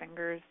in your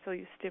fingers till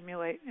you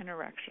stimulate an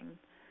erection.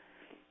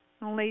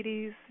 And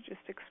ladies, just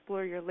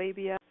explore your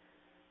labia,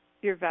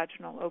 your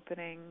vaginal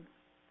opening,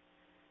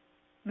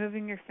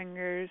 moving your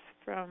fingers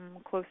from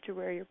close to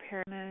where your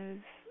perineum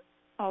is,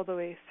 all the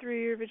way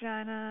through your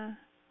vagina,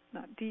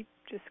 not deep,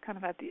 just kind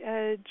of at the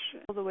edge,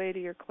 all the way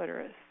to your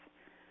clitoris.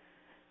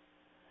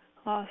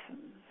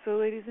 Awesome. So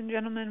ladies and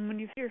gentlemen, when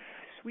you feel your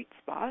sweet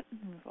spot,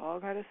 we've all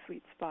got a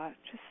sweet spot,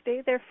 just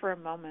stay there for a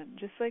moment.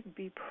 Just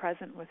be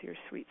present with your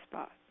sweet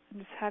spot.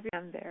 And just have your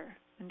hand there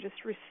and just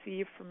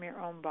receive from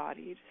your own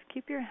body. Just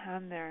keep your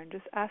hand there and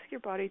just ask your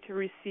body to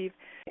receive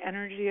the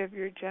energy of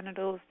your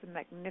genitals, the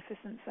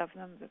magnificence of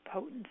them, the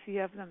potency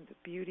of them, the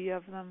beauty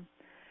of them.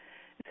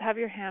 Just have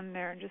your hand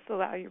there and just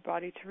allow your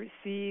body to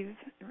receive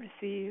and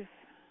receive.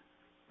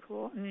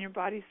 Cool. And your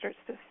body starts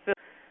to fill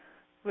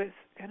with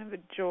kind of a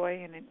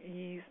joy and an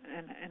ease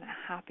and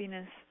a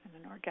happiness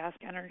and an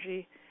orgasmic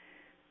energy.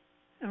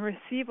 And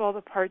receive all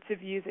the parts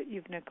of you that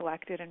you've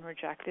neglected and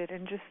rejected,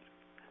 and just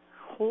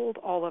hold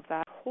all of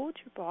that. Hold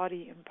your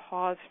body and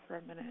pause for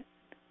a minute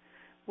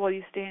while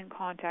you stay in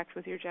contact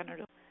with your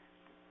genitals.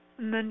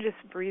 And then just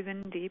breathe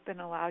in deep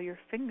and allow your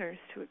fingers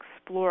to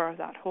explore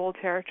that whole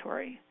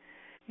territory.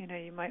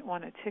 You might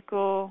want to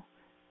tickle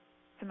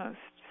the most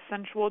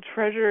sensual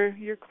treasure,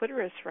 your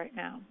clitoris right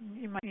now.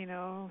 You might,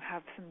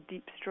 have some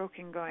deep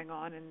stroking going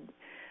on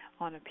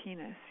on a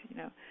penis.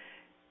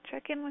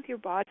 Check in with your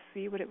body,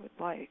 see what it would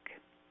like.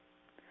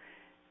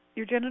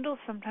 Your genitals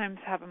sometimes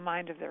have a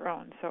mind of their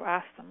own, so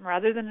ask them.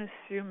 Rather than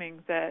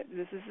assuming that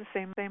this is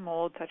the same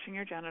old, touching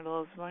your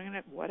genitals,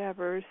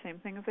 whatever, same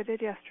thing as I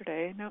did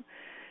yesterday. No,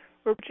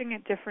 we're approaching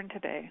it different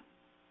today.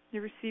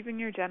 You're receiving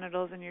your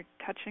genitals and you're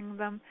touching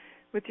them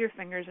with your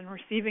fingers and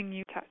receiving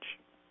you touch.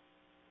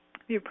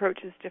 The approach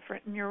is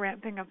different, and you're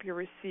ramping up your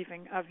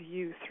receiving of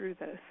you through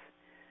this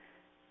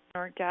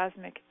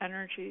orgasmic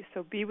energy.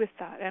 So be with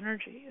that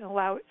energy.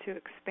 Allow it to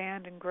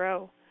expand and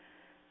grow.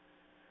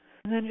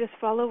 And then just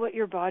follow what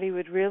your body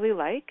would really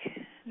like.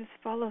 Just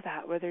follow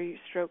that, whether you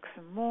stroke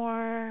some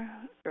more,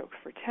 stroke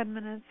for 10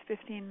 minutes,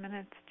 15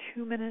 minutes,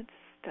 2 minutes,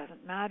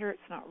 doesn't matter. It's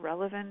not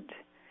relevant.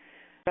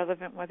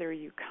 Relevant whether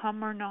you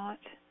come or not.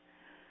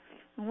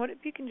 And what if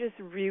you can just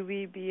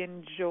really be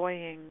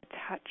enjoying the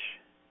touch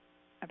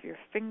of your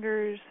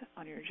fingers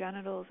on your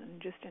genitals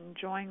and just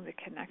enjoying the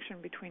connection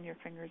between your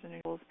fingers and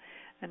your genitals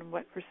and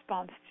what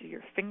response do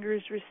your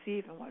fingers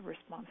receive and what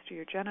response do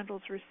your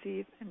genitals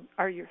receive, and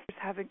are you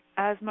having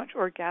as much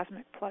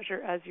orgasmic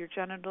pleasure as your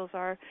genitals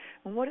are?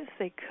 And what if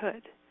they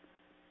could?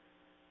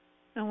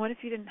 And what if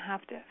you didn't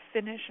have to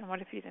finish, and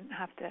what if you didn't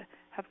have to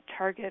have a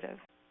target of,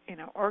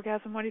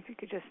 orgasm? What if you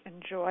could just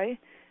enjoy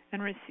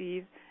and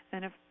receive,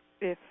 and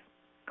if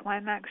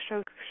climax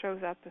shows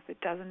up, if it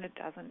doesn't, it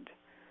doesn't.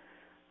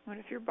 What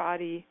if your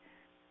body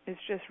is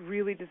just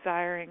really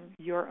desiring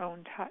your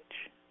own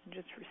touch and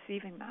just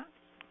receiving that?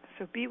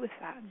 So be with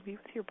that, and be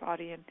with your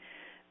body, and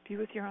be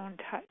with your own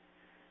touch.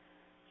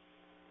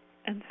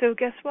 And so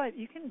guess what?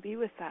 You can be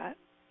with that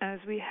as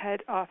we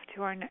head off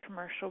to our next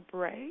commercial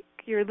break.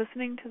 You're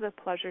listening to The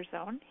Pleasure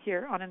Zone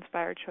here on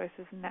Inspired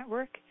Choices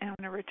Network, and I'm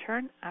going to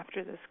return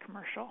after this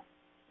commercial.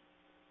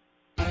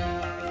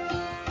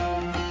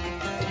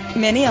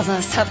 Many of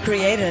us have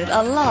created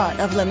a lot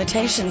of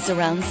limitations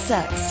around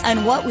sex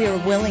and what we are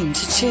willing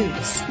to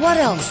choose. What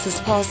else is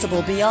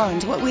possible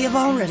beyond what we have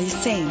already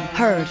seen,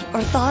 heard,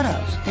 or thought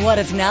of? What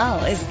if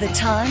now is the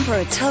time for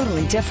a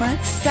totally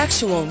different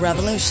sexual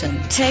revolution,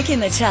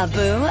 taking the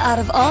taboo out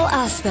of all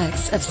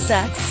aspects of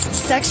sex,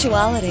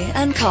 sexuality,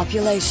 and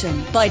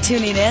copulation by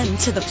tuning in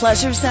to the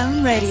Pleasure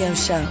Zone radio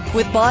show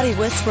with body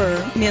whisperer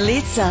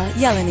Milica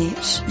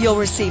Jelenic. You'll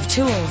receive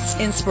tools,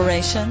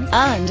 inspiration,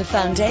 and a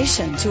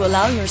foundation to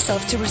allow yourself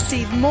to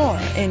receive more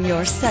in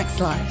your sex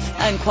life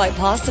and quite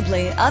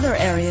possibly other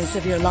areas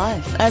of your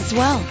life as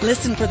well.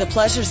 Listen for The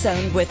Pleasure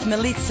Zone with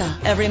Milica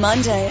every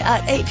Monday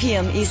at 8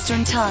 p.m.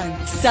 Eastern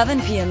Time,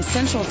 7 p.m.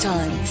 Central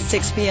Time,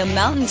 6 p.m.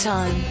 Mountain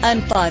Time,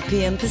 and 5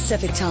 p.m.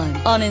 Pacific Time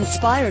on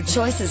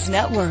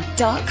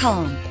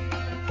InspiredChoicesNetwork.com.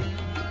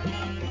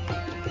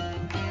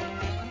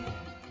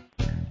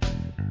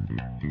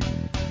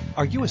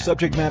 Are you a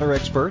subject matter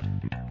expert?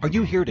 Are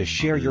you here to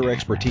share your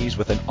expertise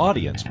with an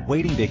audience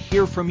waiting to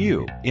hear from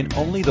you in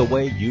only the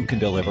way you can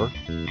deliver?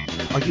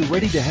 Are you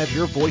ready to have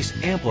your voice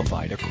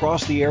amplified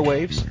across the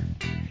airwaves?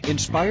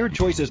 Inspired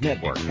Choices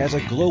Network has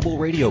a global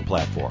radio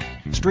platform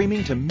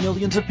streaming to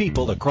millions of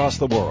people across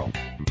the world.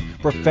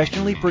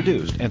 Professionally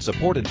produced and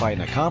supported by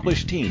an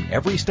accomplished team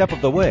every step of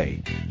the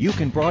way, you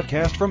can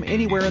broadcast from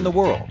anywhere in the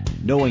world,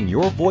 knowing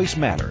your voice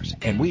matters,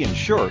 and we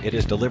ensure it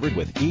is delivered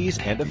with ease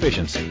and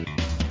efficiency.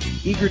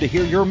 Eager to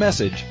hear your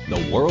message,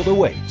 the world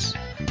awaits.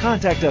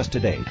 Contact us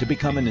today to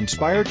become an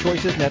Inspired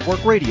Choices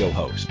Network radio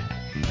host.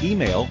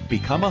 Email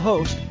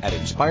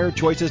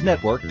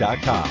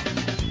becomeahost@inspiredchoicesnetwork.com.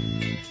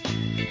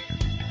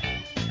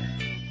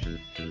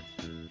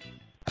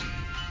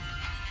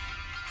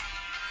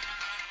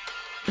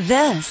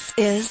 This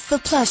is The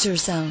Pleasure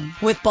Zone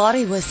with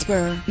body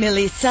whisperer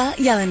Milica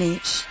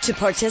Jelenic. To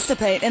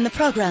participate in the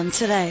program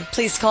today,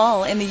 please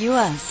call in the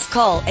U.S.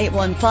 Call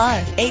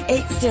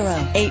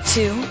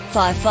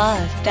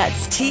 815-880-8255.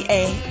 That's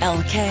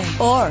TALK.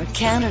 Or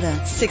Canada,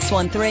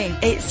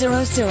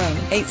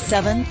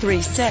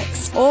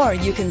 613-800-8736. Or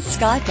you can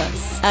Skype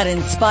us at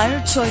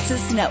Inspired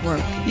Choices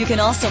Network. You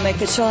can also make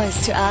the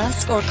choice to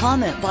ask or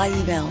comment by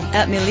email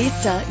at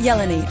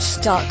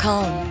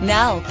milicajelenic.com.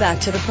 Now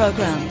back to the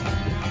program.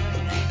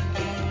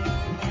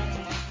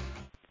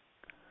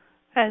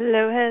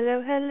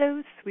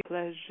 Hello, sweet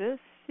pleasure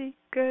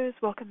seekers.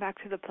 Welcome back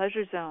to the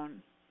Pleasure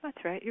Zone.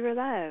 That's right, you're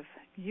alive.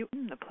 You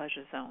in the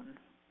Pleasure Zone.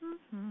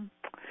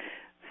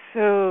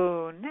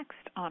 So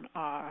next on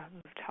our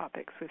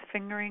topics with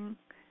fingering,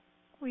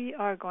 we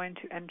are going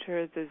to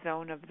enter the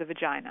zone of the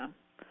vagina.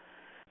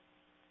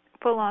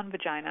 Full-on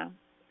vagina.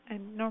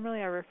 And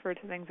normally I refer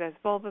to things as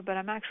vulva, but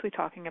I'm actually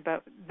talking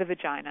about the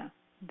vagina.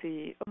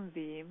 The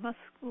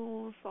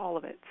muscles, all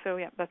of it. So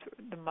yeah, that's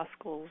the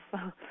muscles.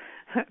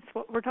 That's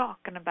what we're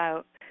talking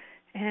about.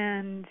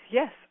 And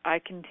yes, I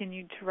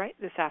continued to write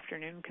this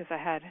afternoon because I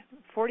had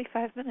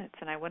 45 minutes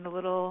and I went a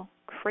little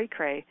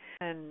cray-cray.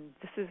 And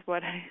this is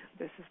what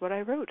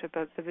I wrote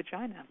about the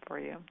vagina for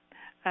you.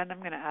 And I'm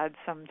going to add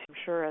some, I'm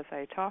sure, as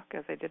I talk,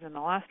 as I did in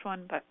the last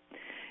one. But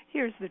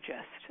here's the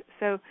gist.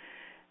 So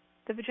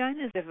the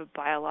vagina is a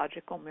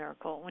biological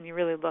miracle. When you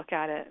really look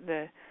at it,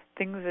 the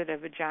things that a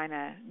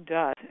vagina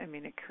does,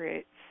 it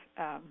creates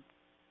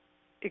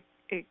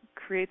it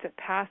creates a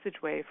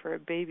passageway for a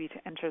baby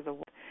to enter the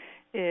world.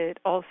 It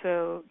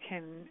also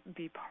can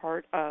be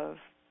part of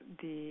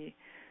the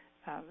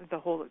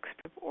whole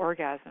experience of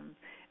orgasm.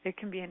 It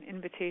can be an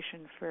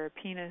invitation for a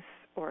penis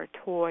or a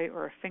toy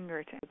or a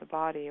finger to enter the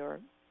body, or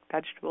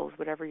vegetables,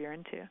 whatever you're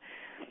into.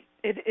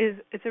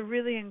 It's a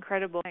really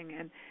incredible thing,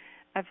 and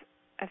I've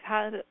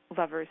had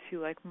lovers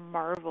who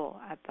marvel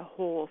at the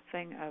whole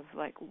thing of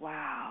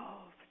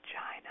wow,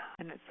 vagina,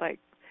 and it's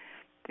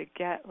they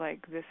get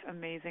this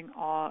amazing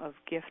awe of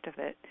gift of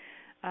it.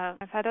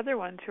 I've had other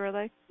ones who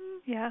are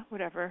yeah,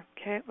 whatever,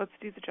 okay, let's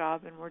do the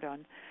job and we're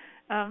done.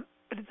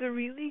 But it's a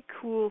really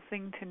cool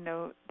thing to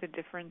note the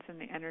difference in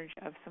the energy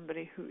of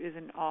somebody who is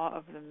in awe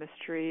of the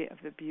mystery,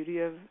 of the beauty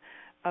of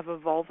a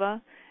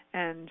vulva,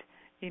 and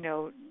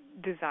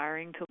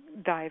desiring to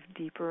dive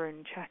deeper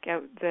and check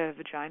out the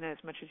vagina as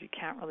much as you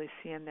can't really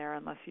see in there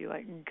unless you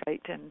like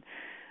gite and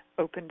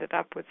opened it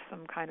up with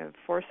some kind of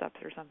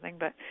forceps or something.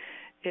 But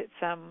it's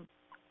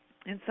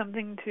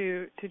something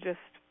to just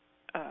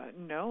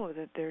know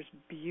that there's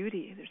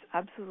beauty, there's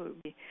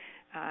absolutely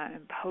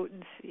and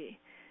potency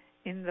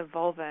in the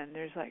vulva, and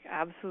there's like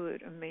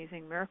absolute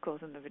amazing miracles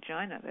in the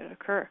vagina that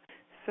occur.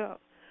 So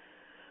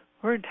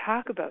we're going to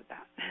talk about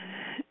that,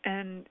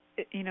 and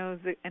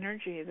the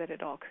energy that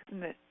it all.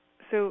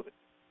 So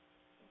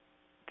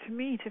to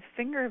me, to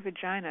finger a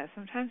vagina,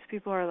 sometimes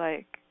people are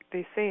like,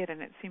 they say it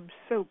and it seems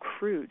so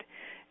crude.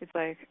 It's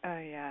like, oh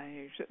yeah,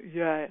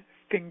 I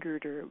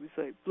fingered her. It was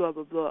like blah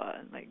blah blah,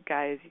 and like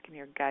guys, you can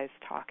hear guys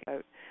talk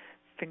about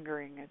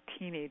fingering.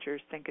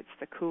 Teenagers think it's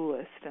the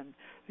coolest, and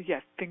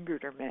yeah,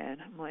 fingered her, man.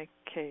 I'm like,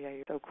 okay, yeah,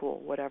 you're so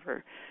cool,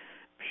 whatever.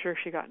 I'm sure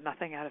she got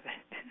nothing out of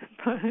it,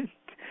 but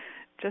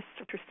just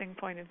an interesting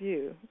point of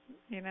view.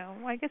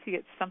 I guess you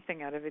get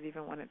something out of it,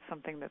 even when it's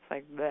something that's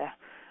like bleh.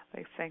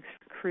 Like, thanks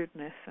for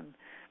crudeness, and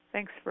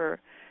thanks for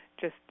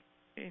just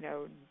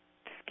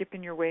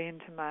skipping your way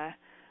into my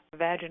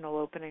vaginal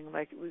opening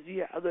like it was,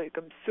 like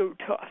I'm so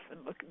tough,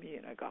 and look at me,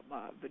 and I got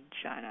my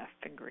vagina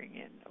fingering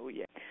in. Oh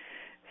yeah.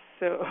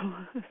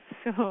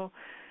 So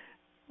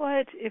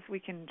what if we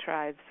can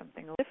try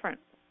something different?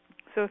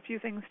 So a few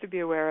things to be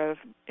aware of.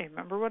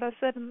 Remember what I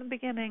said in the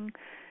beginning,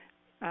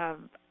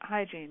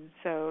 hygiene.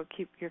 So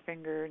keep your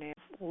fingernails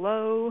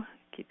low,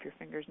 keep your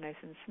fingers nice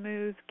and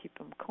smooth, keep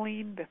them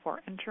clean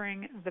before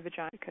entering the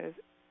vagina, because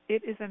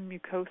it is a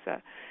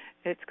mucosa.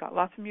 It's got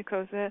lots of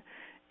mucosa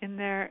in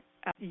there.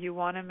 You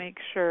want to make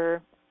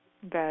sure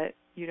that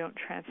you don't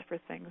transfer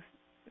things.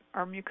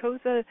 Our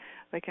mucosa,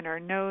 like in our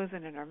nose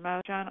and in our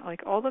mouth,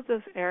 like all of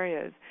those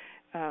areas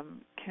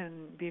can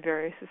be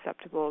very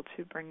susceptible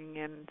to bringing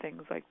in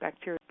things like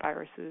bacteria,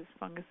 viruses,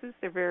 funguses.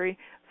 They're very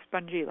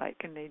spongy-like,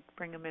 and they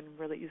bring them in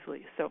really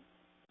easily.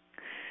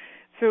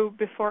 So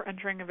before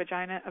entering a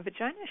vagina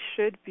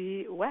should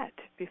be wet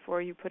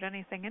before you put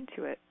anything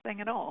into it, thing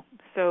at all.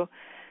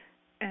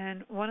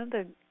 And one of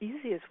the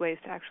easiest ways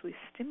to actually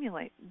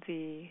stimulate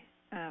the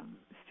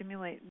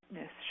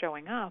stimulateness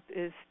showing up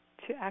is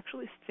to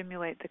actually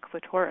stimulate the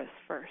clitoris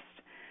first.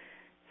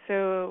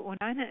 So when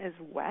vagina is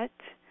wet,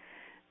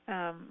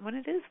 when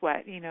it is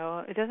wet,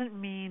 it doesn't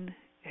mean,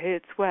 hey,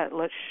 it's wet,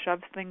 let's shove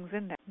things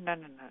in there.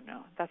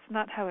 No. That's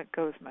not how it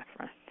goes, my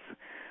friends.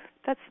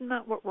 That's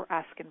not what we're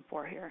asking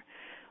for here.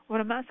 What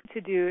I'm asking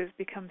to do is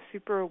become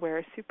super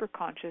aware, super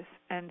conscious,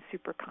 and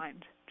super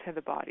kind to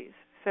the bodies.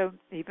 So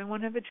even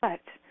when it's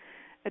wet,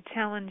 I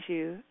challenge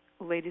you,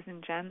 ladies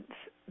and gents,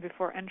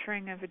 before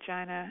entering a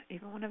vagina,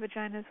 even when a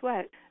vagina is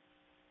wet,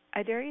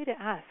 I dare you to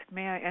ask,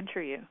 may I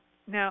enter you?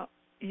 Now,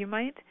 you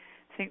might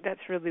think that's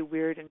really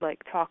weird and like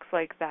talks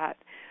like that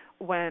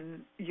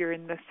when you're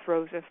in the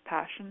throes of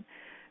passion,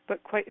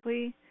 but quite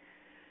frankly,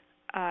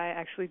 I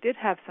actually did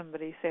have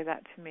somebody say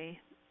that to me,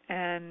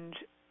 and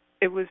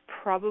it was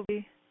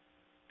probably,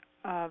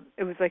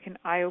 it was like an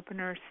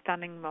eye-opener,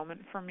 stunning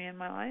moment for me in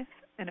my life,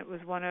 and it was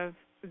one of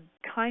the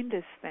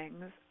kindest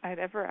things I'd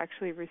ever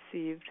actually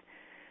received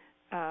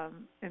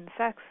in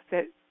sex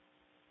that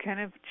kind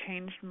of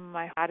changed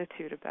my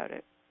attitude about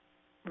it,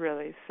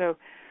 really. So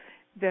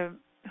the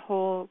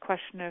whole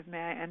question of may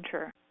I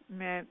enter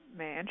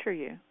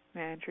you?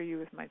 May I enter you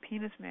with my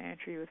penis? May I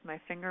enter you with my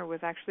finger? Was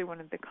actually one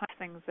of the kind of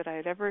things that I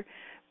had ever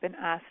been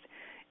asked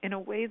in a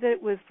way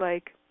that was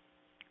like,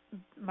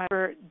 my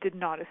mother did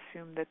not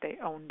assume that they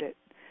owned it,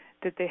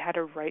 that they had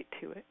a right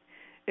to it.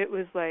 It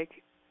was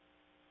like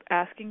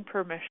asking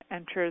permission to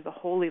enter the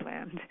Holy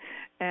Land,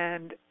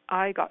 and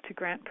I got to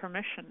grant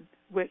permission,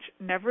 which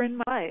never in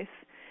my life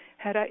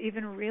had I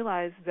even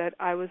realized that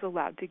I was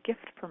allowed to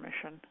gift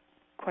permission.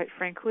 Quite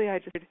frankly,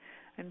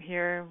 I'm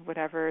here,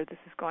 whatever, this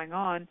is going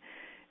on.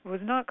 It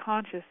was not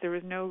conscious. There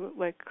was no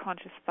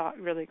conscious thought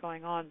really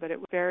going on, but it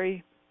was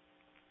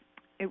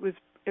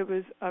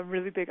a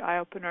really big eye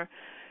opener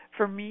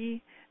for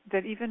me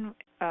that even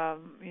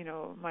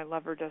my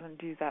lover doesn't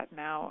do that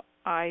now.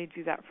 I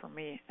do that for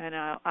me, and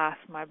I'll ask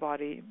my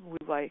body,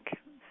 would like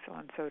so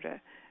and so to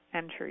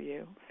enter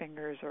you,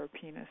 fingers or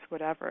penis,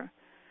 whatever.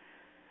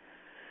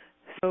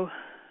 So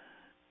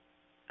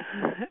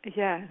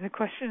yeah, the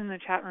question in the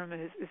chat room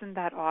is, isn't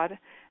that odd?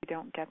 I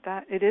don't get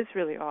that. It is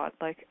really odd.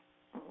 Like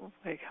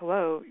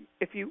hello,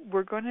 if you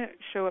were going to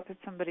show up at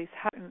somebody's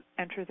house and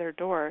enter their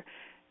door,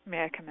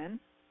 may I come in?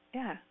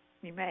 Yeah,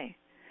 you may.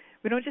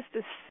 We don't just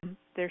assume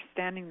they're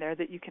standing there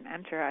that you can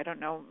enter. I don't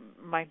know,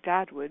 my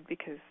dad would,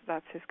 because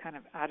that's his kind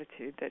of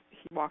attitude, that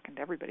he'd walk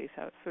into everybody's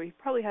house. So he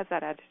probably has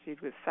that attitude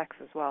with sex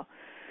as well.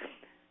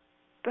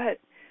 But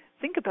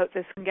think about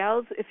this,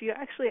 gals. If you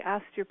actually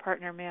asked your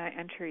partner, may I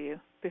enter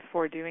you,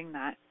 before doing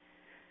that,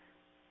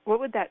 what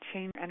would that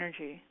change in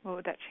energy? What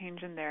would that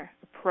change in their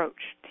approach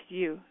to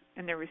you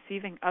and their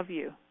receiving of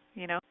you?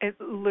 It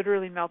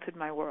literally melted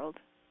my world,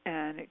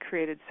 and it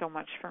created so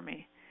much for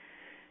me.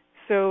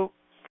 So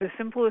the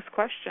simplest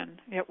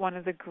question, yet one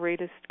of the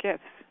greatest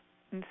gifts.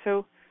 And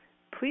so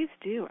please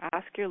do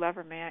ask your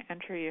lover, may I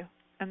enter you?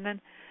 And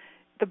then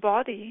the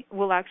body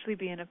will actually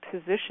be in a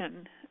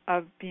position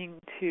of being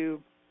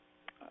to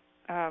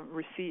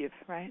receive,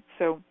 right?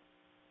 So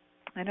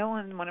I know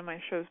in one of my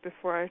shows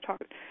before I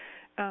talked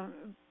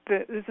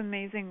this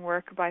amazing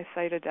work by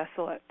Saida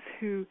Desilets,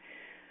 who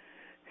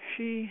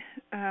she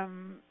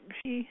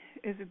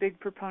is a big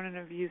proponent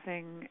of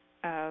using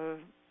the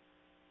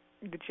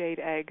jade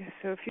egg.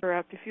 So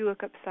if you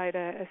look up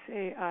Saida,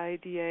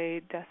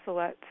 S-A-I-D-A,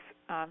 Desilets,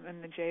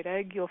 and the jade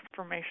egg, you'll have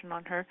information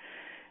on her.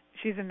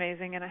 She's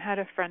amazing, and I had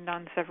a friend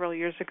on several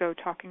years ago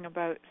talking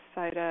about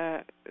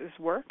Saida's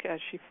work,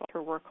 as she followed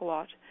her work a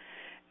lot.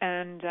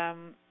 And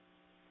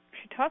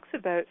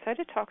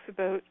Saida talks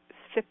about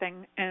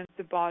sipping and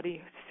the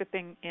body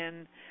sipping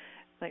in,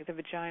 like the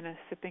vagina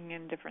sipping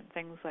in different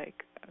things,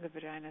 like the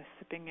vagina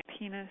sipping in a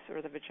penis,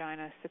 or the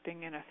vagina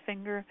sipping in a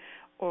finger,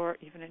 or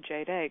even a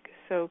jade egg.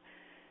 So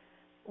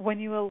when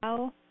you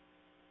allow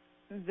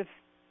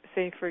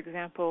say for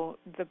example,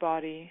 the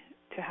body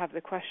to have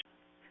the question,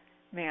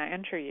 may I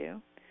enter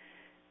you?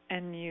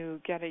 And you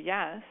get a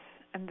yes,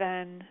 and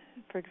then,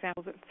 for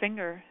example, the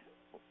finger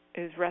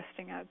is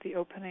resting at the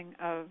opening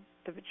of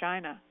the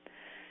vagina,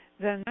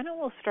 then it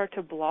will start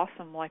to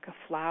blossom like a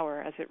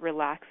flower as it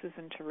relaxes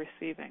into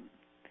receiving.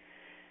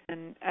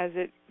 And as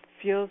it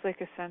feels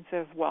like a sense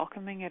of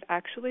welcoming, it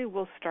actually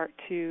will start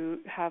to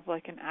have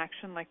like an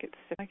action, like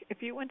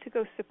if you went to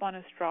go sip on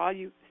a straw,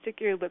 you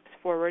stick your lips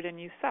forward and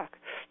you suck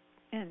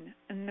in,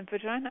 and the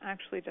vagina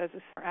actually does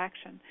this for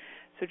action.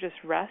 So just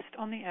rest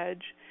on the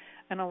edge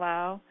and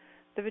allow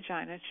the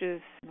vagina,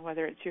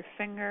 whether it's your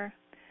finger,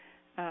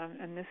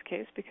 in this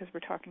case, because we're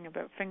talking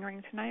about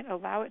fingering tonight,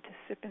 allow it to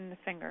sip in the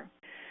finger,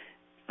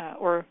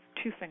 or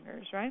two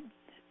fingers, right?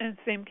 And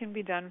the same can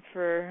be done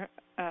for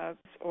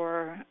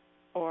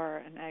or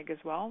an egg as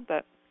well,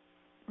 but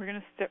we're going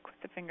to stick with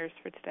the fingers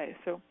for today.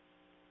 So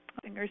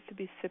fingers to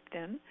be sipped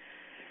in,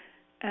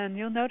 and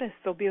you'll notice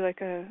there'll be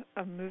like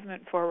a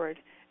movement forward.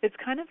 It's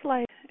kind of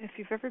like if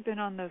you've ever been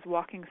on those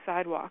walking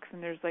sidewalks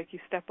and there's like you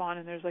step on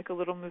and there's like a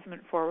little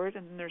movement forward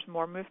and then there's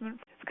more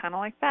movement. It's kind of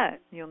like that.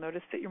 You'll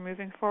notice that you're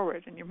moving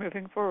forward and you're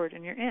moving forward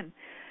and you're in.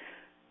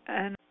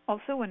 And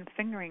also when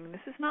fingering,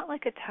 this is not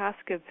like a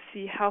task of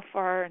see how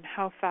far and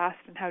how fast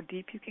and how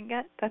deep you can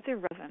get. That's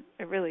irrelevant.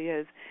 It really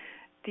is.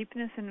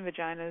 Deepness in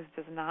vaginas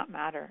does not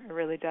matter. It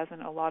really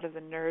doesn't. A lot of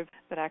the nerves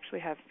that actually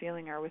have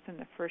feeling are within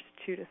the first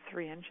 2 to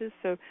 3 inches.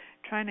 So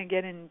trying to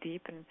get in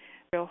deep and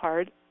real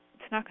hard,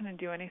 it's not going to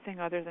do anything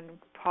other than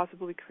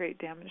possibly create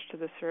damage to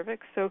the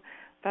cervix. So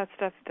that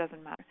stuff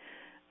doesn't matter.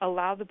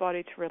 Allow the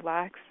body to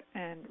relax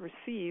and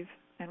receive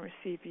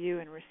you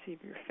and receive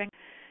your finger.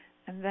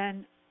 And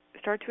then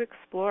start to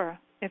explore.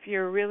 If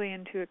you're really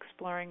into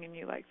exploring and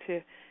you like to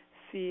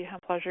see how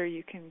pleasure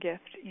you can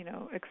gift,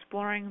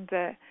 exploring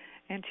the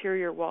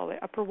anterior wall,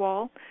 the upper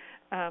wall,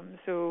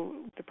 so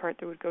the part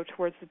that would go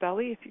towards the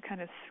belly, if you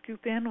kind of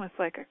scoop in with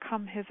like a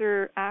come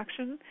hither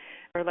action,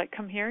 or like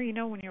come here,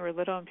 when you were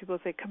little and people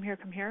would say come here,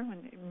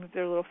 when they move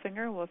their little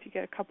finger. Well, if you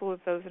get a couple of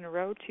those in a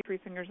row, 2, 3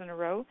 fingers in a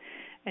row,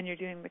 and you're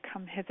doing the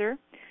come hither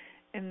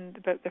in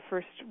about the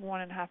first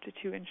 1.5 to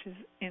 2 inches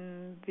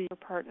in the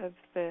upper part of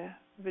the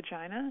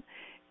vagina,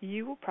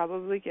 you will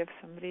probably give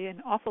somebody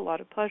an awful lot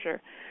of pleasure.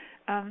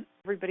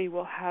 Everybody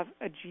will have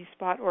a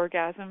G-spot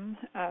orgasm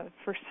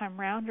first time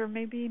round, or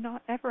maybe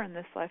not ever in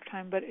this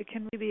lifetime, but it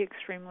can be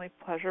extremely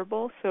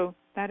pleasurable. So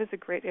that is a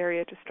great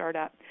area to start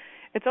at.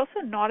 It's also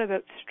not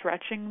about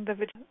stretching the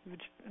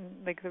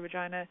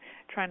vagina,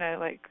 trying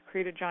to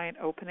create a giant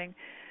opening,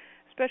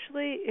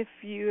 especially if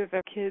you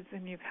have kids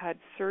and you've had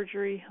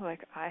surgery.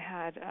 Like I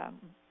had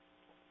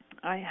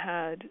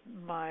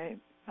my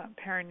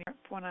perineum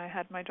when I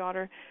had my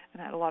daughter,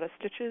 and I had a lot of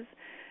stitches.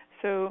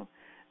 So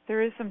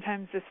there is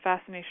sometimes this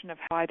fascination of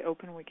how wide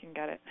open we can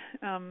get it.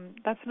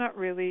 It's not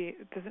really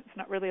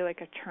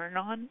like a turn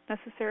on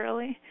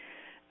necessarily,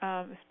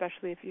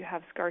 especially if you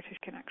have scar tissue.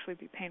 It can actually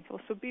be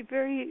painful. So be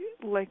very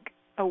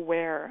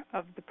aware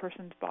of the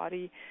person's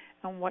body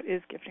and what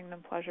is gifting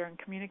them pleasure, and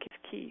communicate is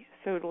key.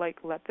 So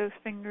let those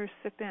fingers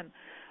sip in,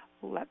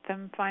 let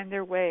them find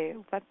their way,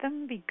 let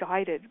them be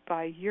guided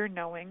by your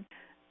knowing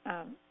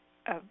of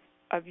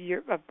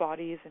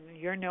bodies and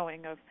your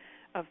knowing of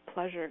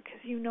pleasure, because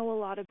you know a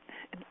lot of,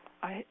 and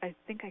I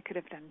think I could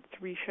have done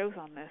 3 shows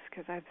on this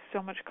because I have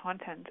so much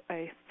content.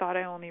 I thought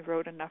I only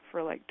wrote enough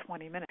for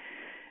 20 minutes.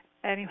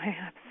 Anyway,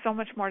 I have so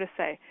much more to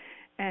say.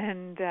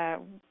 And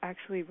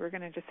actually, we're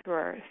going to just do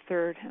our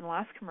third and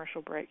last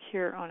commercial break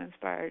here on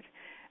Inspired,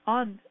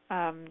 on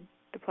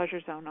the Pleasure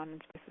Zone on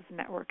Inspired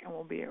Network, and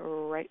we'll be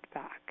right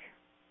back.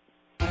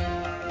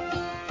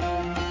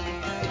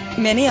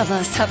 Many of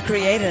us have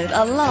created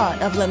a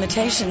lot of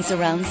limitations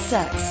around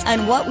sex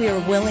and what we are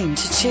willing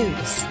to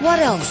choose. What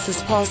else is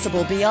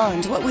possible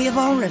beyond what we have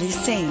already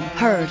seen,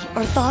 heard,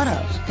 or thought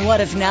of? What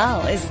if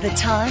now is the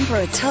time for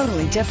a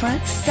totally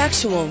different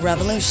sexual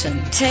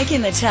revolution,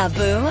 taking the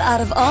taboo out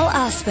of all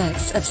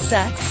aspects of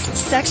sex,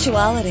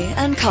 sexuality,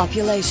 and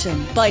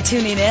copulation by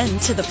tuning in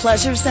to the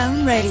Pleasure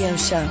Zone radio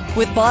show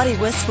with body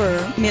whisperer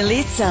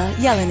Milica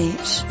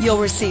Jelenic. You'll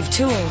receive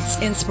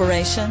tools,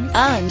 inspiration,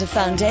 and a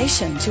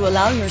foundation to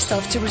allow yourself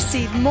yourself to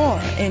receive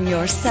more in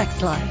your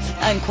sex life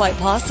and quite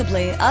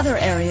possibly other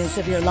areas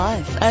of your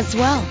life as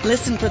well.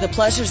 Listen for The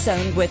Pleasure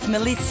Zone with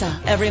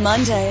Milica every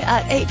Monday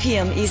at 8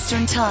 p.m.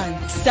 Eastern Time,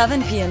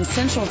 7 p.m.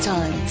 Central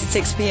Time,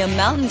 6 p.m.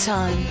 Mountain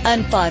Time,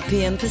 and 5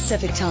 p.m.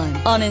 Pacific Time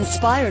on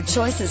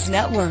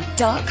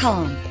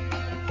InspiredChoicesNetwork.com.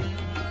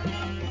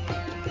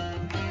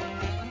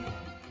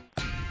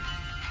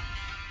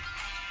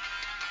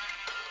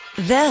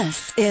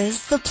 This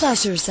is The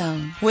Pleasure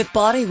Zone with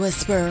body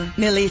whisperer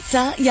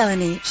Milica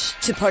Jelenic.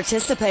 To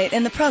participate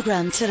in the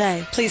program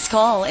today, please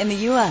call in the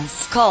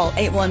U.S. Call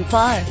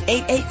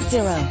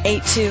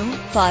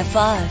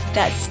 815-880-8255.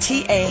 That's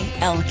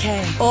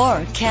TALK.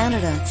 Or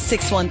Canada,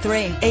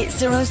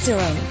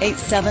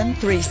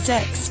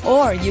 613-800-8736.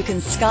 Or you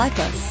can Skype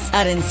us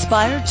at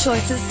Inspired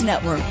Choices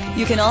Network.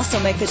 You can also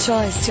make the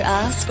choice to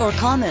ask or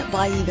comment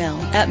by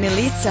email at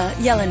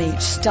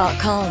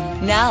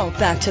milicajelenic.com. Now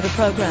back to the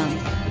program.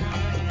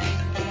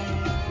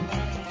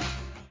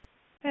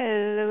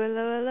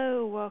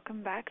 Hello.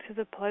 Welcome back to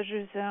the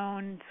Pleasure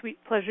Zone, sweet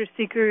pleasure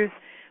seekers.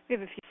 We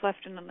have a few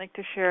left, and I'd like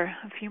to share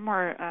a few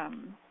more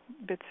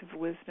bits of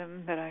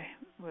wisdom that I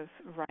was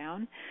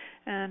around.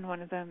 And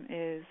one of them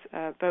is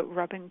about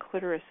rubbing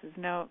clitorises.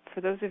 Now, for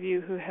those of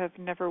you who have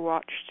never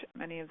watched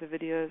any of the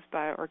videos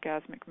by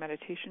Orgasmic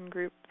Meditation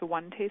Group, the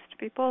One Taste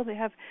people, they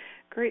have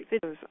great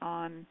videos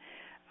on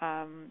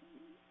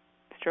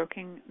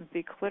stroking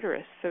the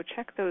clitoris. So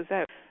check those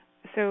out.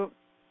 So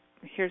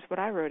here's what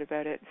I wrote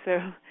about it.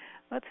 So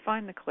let's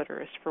find the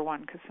clitoris for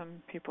one, because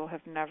some people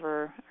have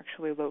never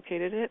actually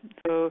located it.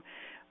 So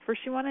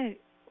first, one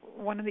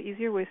of the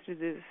easier ways to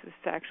do this is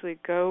to actually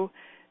go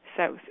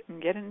south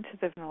and get into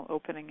the vaginal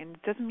opening. And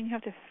it doesn't mean you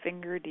have to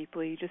finger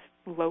deeply. You just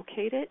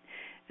locate it,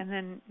 and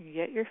then you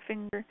get your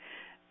finger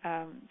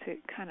to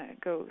kind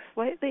of go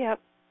slightly up,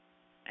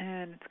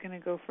 and it's going to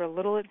go for a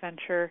little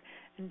adventure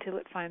until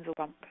it finds a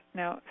bump.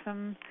 Now,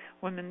 some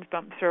women's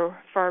bumps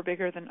are far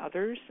bigger than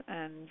others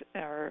and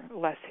are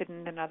less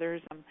hidden than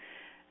others. Some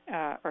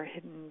are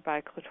hidden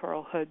by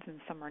clitoral hoods, and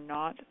some are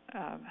not,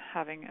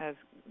 having as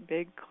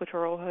big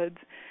clitoral hoods.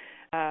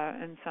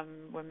 And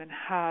some women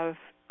have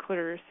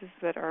clitorises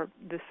that are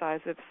the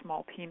size of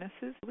small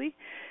penises.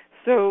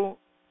 So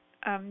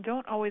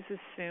don't always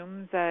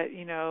assume that,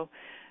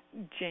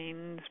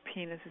 Jane's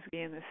penis is going to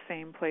be in the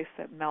same place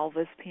that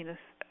Melva's penis,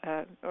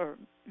 or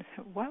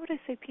why would I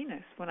say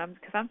penis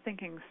because I'm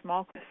thinking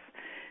small,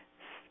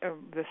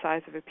 the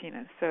size of a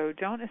penis. So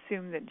don't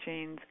assume that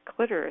Jane's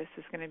clitoris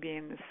is going to be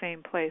in the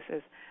same place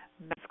as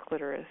Mel's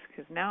clitoris,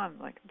 because now I'm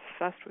like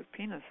obsessed with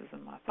penises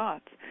in my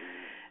thoughts.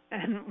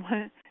 And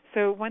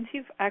so once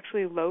you've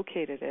actually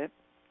located it,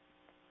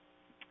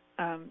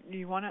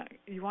 you want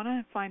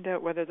to find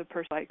out whether the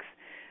person likes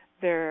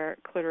their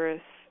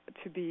clitoris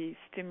to be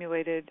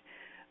stimulated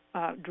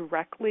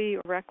directly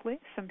or directly.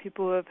 Some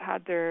people have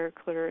had their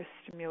clitoris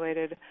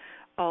stimulated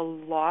a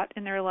lot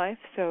in their life,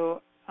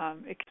 so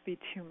it could be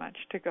too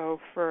much to go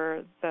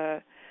for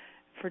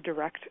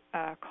direct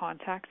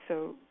contact.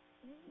 So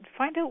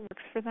find out what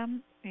works for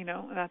them.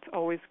 That's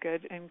always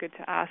good and good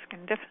to ask,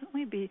 and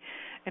definitely be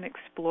an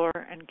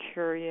explorer and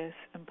curious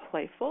and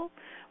playful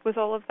with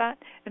all of that.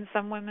 And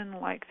some women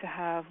like to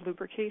have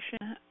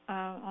lubrication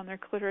on their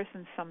clitoris,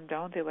 and some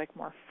don't. They like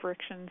more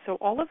friction. So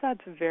all of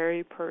that's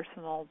very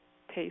personal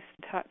taste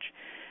and touch.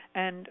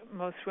 And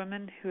most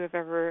women who have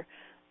ever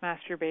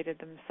masturbated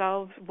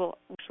themselves will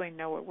actually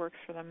know what works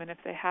for them. And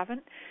if they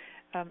haven't,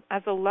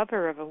 as a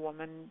lover of a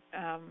woman,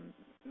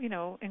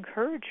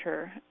 encourage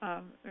her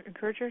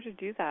to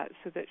do that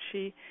so that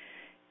she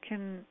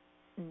can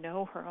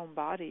know her own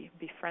body,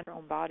 befriend her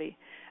own body.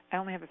 I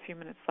only have a few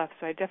minutes left,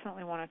 so I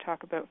definitely want to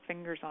talk about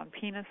fingers on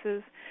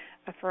penises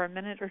for a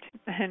minute or two.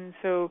 And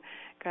so,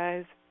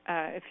 guys,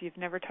 if you've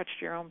never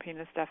touched your own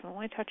penis,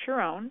 definitely touch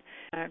your own.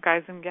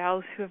 Guys and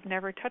gals who have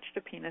never touched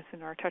a penis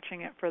and are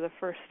touching it for the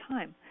first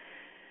time,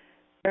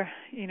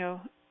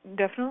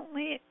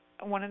 definitely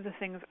one of the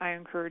things I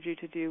encourage you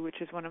to do,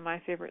 which is one of my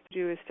favorites to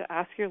do, is to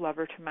ask your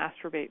lover to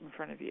masturbate in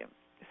front of you.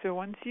 So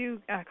once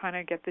you kind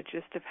of get the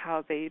gist of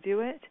how they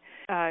do it,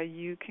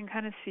 you can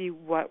kind of see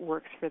what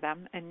works for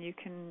them, and you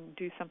can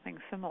do something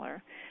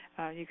similar.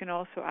 You can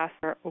also ask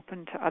if they're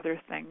open to other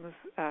things,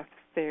 if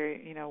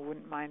they,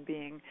 wouldn't mind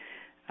being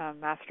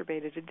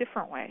masturbated a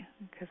different way,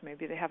 because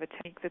maybe they have a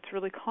technique that's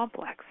really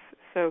complex.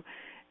 So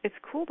it's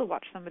cool to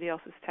watch somebody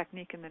else's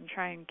technique and then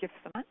try and gift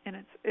them that.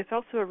 And it's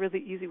also a really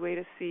easy way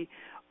to see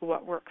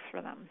what works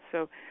for them.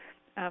 So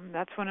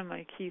that's one of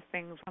my key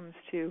things when it comes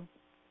to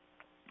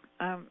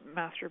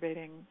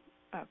masturbating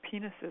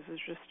penises, is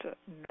just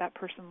that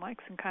person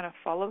likes, and kind of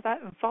follow that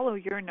and follow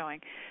your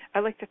knowing. I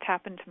like to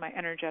tap into my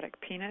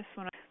energetic penis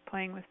when I'm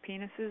playing with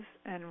penises.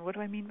 And what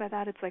do I mean by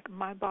that? It's like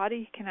my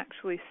body can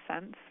actually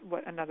sense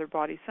what another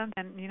body senses.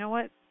 And you know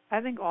what?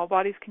 I think all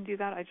bodies can do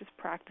that. I just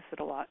practice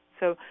it a lot.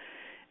 So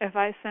if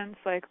I sense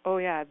like, oh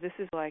yeah, this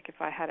is like if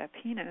I had a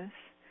penis,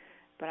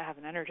 but I have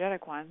an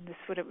energetic one, this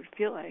is what it would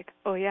feel like.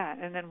 Oh yeah,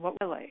 and then what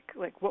would I like?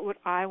 Like, what would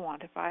I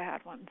want if I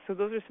had one? So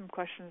those are some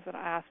questions that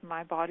I ask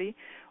my body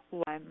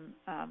when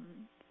I'm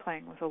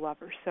playing with a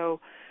lover. So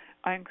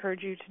I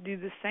encourage you to do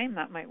the same.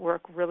 That might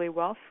work really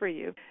well for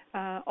you.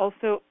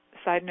 Also,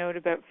 side note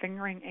about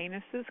fingering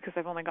anuses, because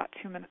I've only got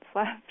 2 minutes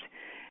left,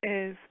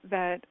 is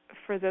that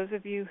for those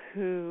of you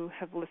who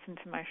have listened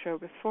to my show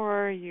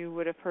before, you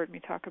would have heard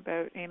me talk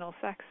about anal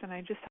sex, and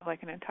I just had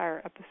like an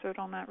entire episode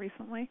on that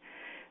recently.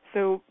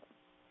 So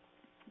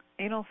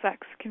anal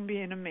sex can be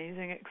an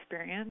amazing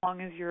experience as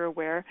long as you're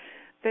aware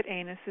that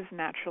anuses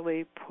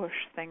naturally push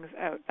things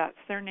out. That's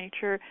their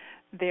nature.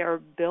 They are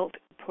built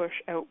to push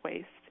out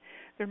waste.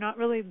 They're not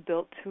really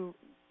built to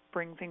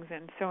bring things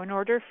in. So in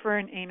order for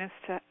an anus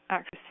to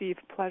actually receive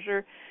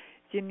pleasure,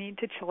 you need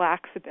to chillax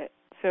a bit.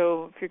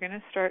 So if you're going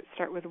to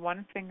start with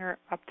one finger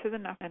up to the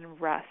knuckle and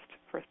rest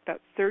for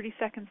about 30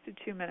 seconds to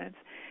 2 minutes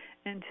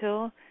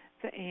until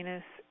the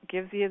anus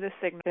gives you the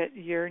signal that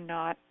you're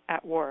not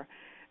at war.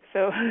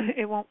 So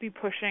it won't be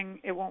pushing.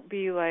 It won't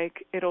be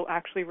like it'll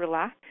actually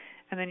relax,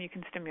 and then you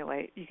can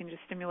stimulate. You can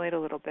just stimulate a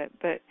little bit.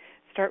 But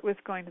start with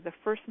going to the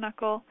first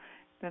knuckle,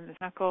 then the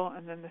knuckle,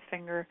 and then the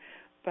finger.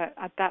 But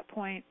at that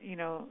point,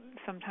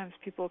 sometimes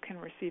people can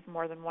receive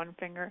more than one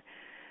finger.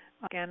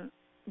 Again,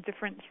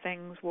 different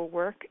things will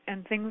work.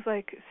 And things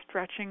like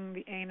stretching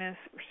the anus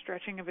or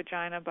stretching a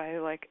vagina by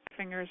like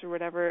fingers or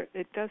whatever,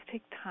 it does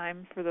take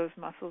time for those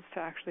muscles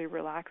to actually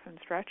relax and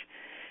stretch.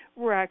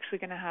 We're actually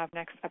going to have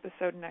next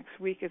episode next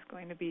week is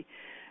going to be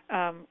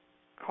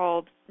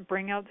called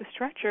Bring Out the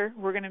Stretcher.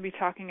 We're going to be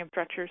talking of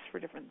stretchers for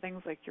different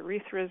things like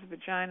urethras,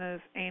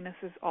 vaginas,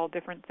 anuses, all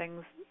different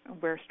things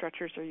where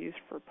stretchers are used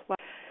for play.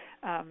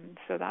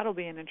 So that'll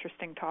be an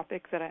interesting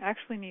topic that I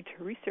actually need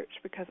to research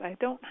because I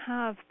don't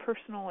have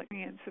personal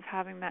experience of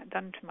having that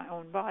done to my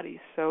own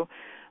body. So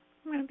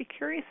I'm going to be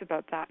curious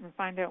about that and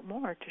find out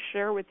more to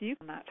share with you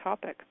on that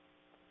topic.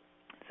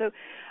 So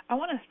I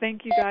want to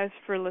thank you guys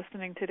for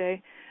listening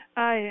today.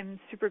 I am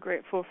super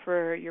grateful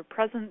for your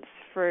presence,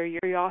 for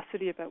your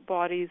curiosity about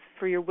bodies,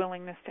 for your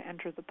willingness to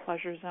enter the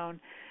pleasure zone,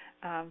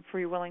 for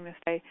your willingness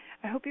to stay.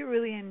 I hope you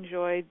really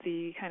enjoyed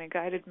the kind of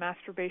guided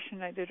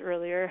masturbation I did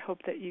earlier. I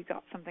hope that you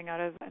got something out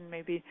of it, and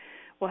maybe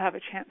we'll have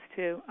a chance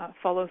to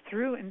follow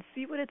through and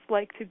see what it's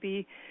like to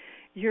be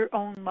your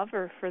own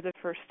lover for the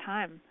first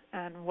time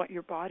and what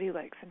your body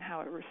likes and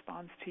how it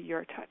responds to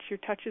your touch. Your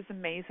touch is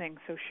amazing,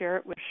 so share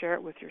it with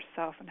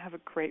yourself, and have a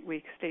great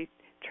week. Stay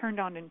turned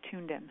on and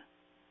tuned in.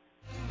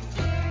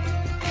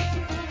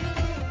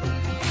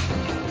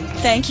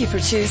 Thank you for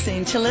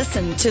choosing to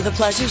listen to The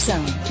Pleasure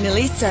Zone.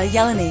 Milica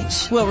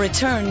Jelenic will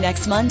return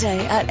next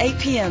Monday at 8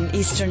 p.m.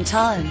 Eastern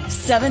Time,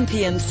 7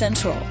 p.m.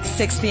 Central,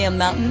 6 p.m.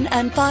 Mountain,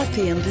 and 5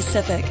 p.m.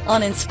 Pacific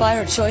on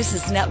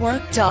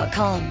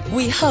InspiredChoicesNetwork.com.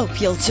 We hope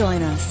you'll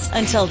join us.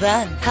 Until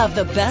then, have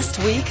the best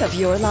week of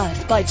your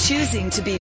life by choosing to be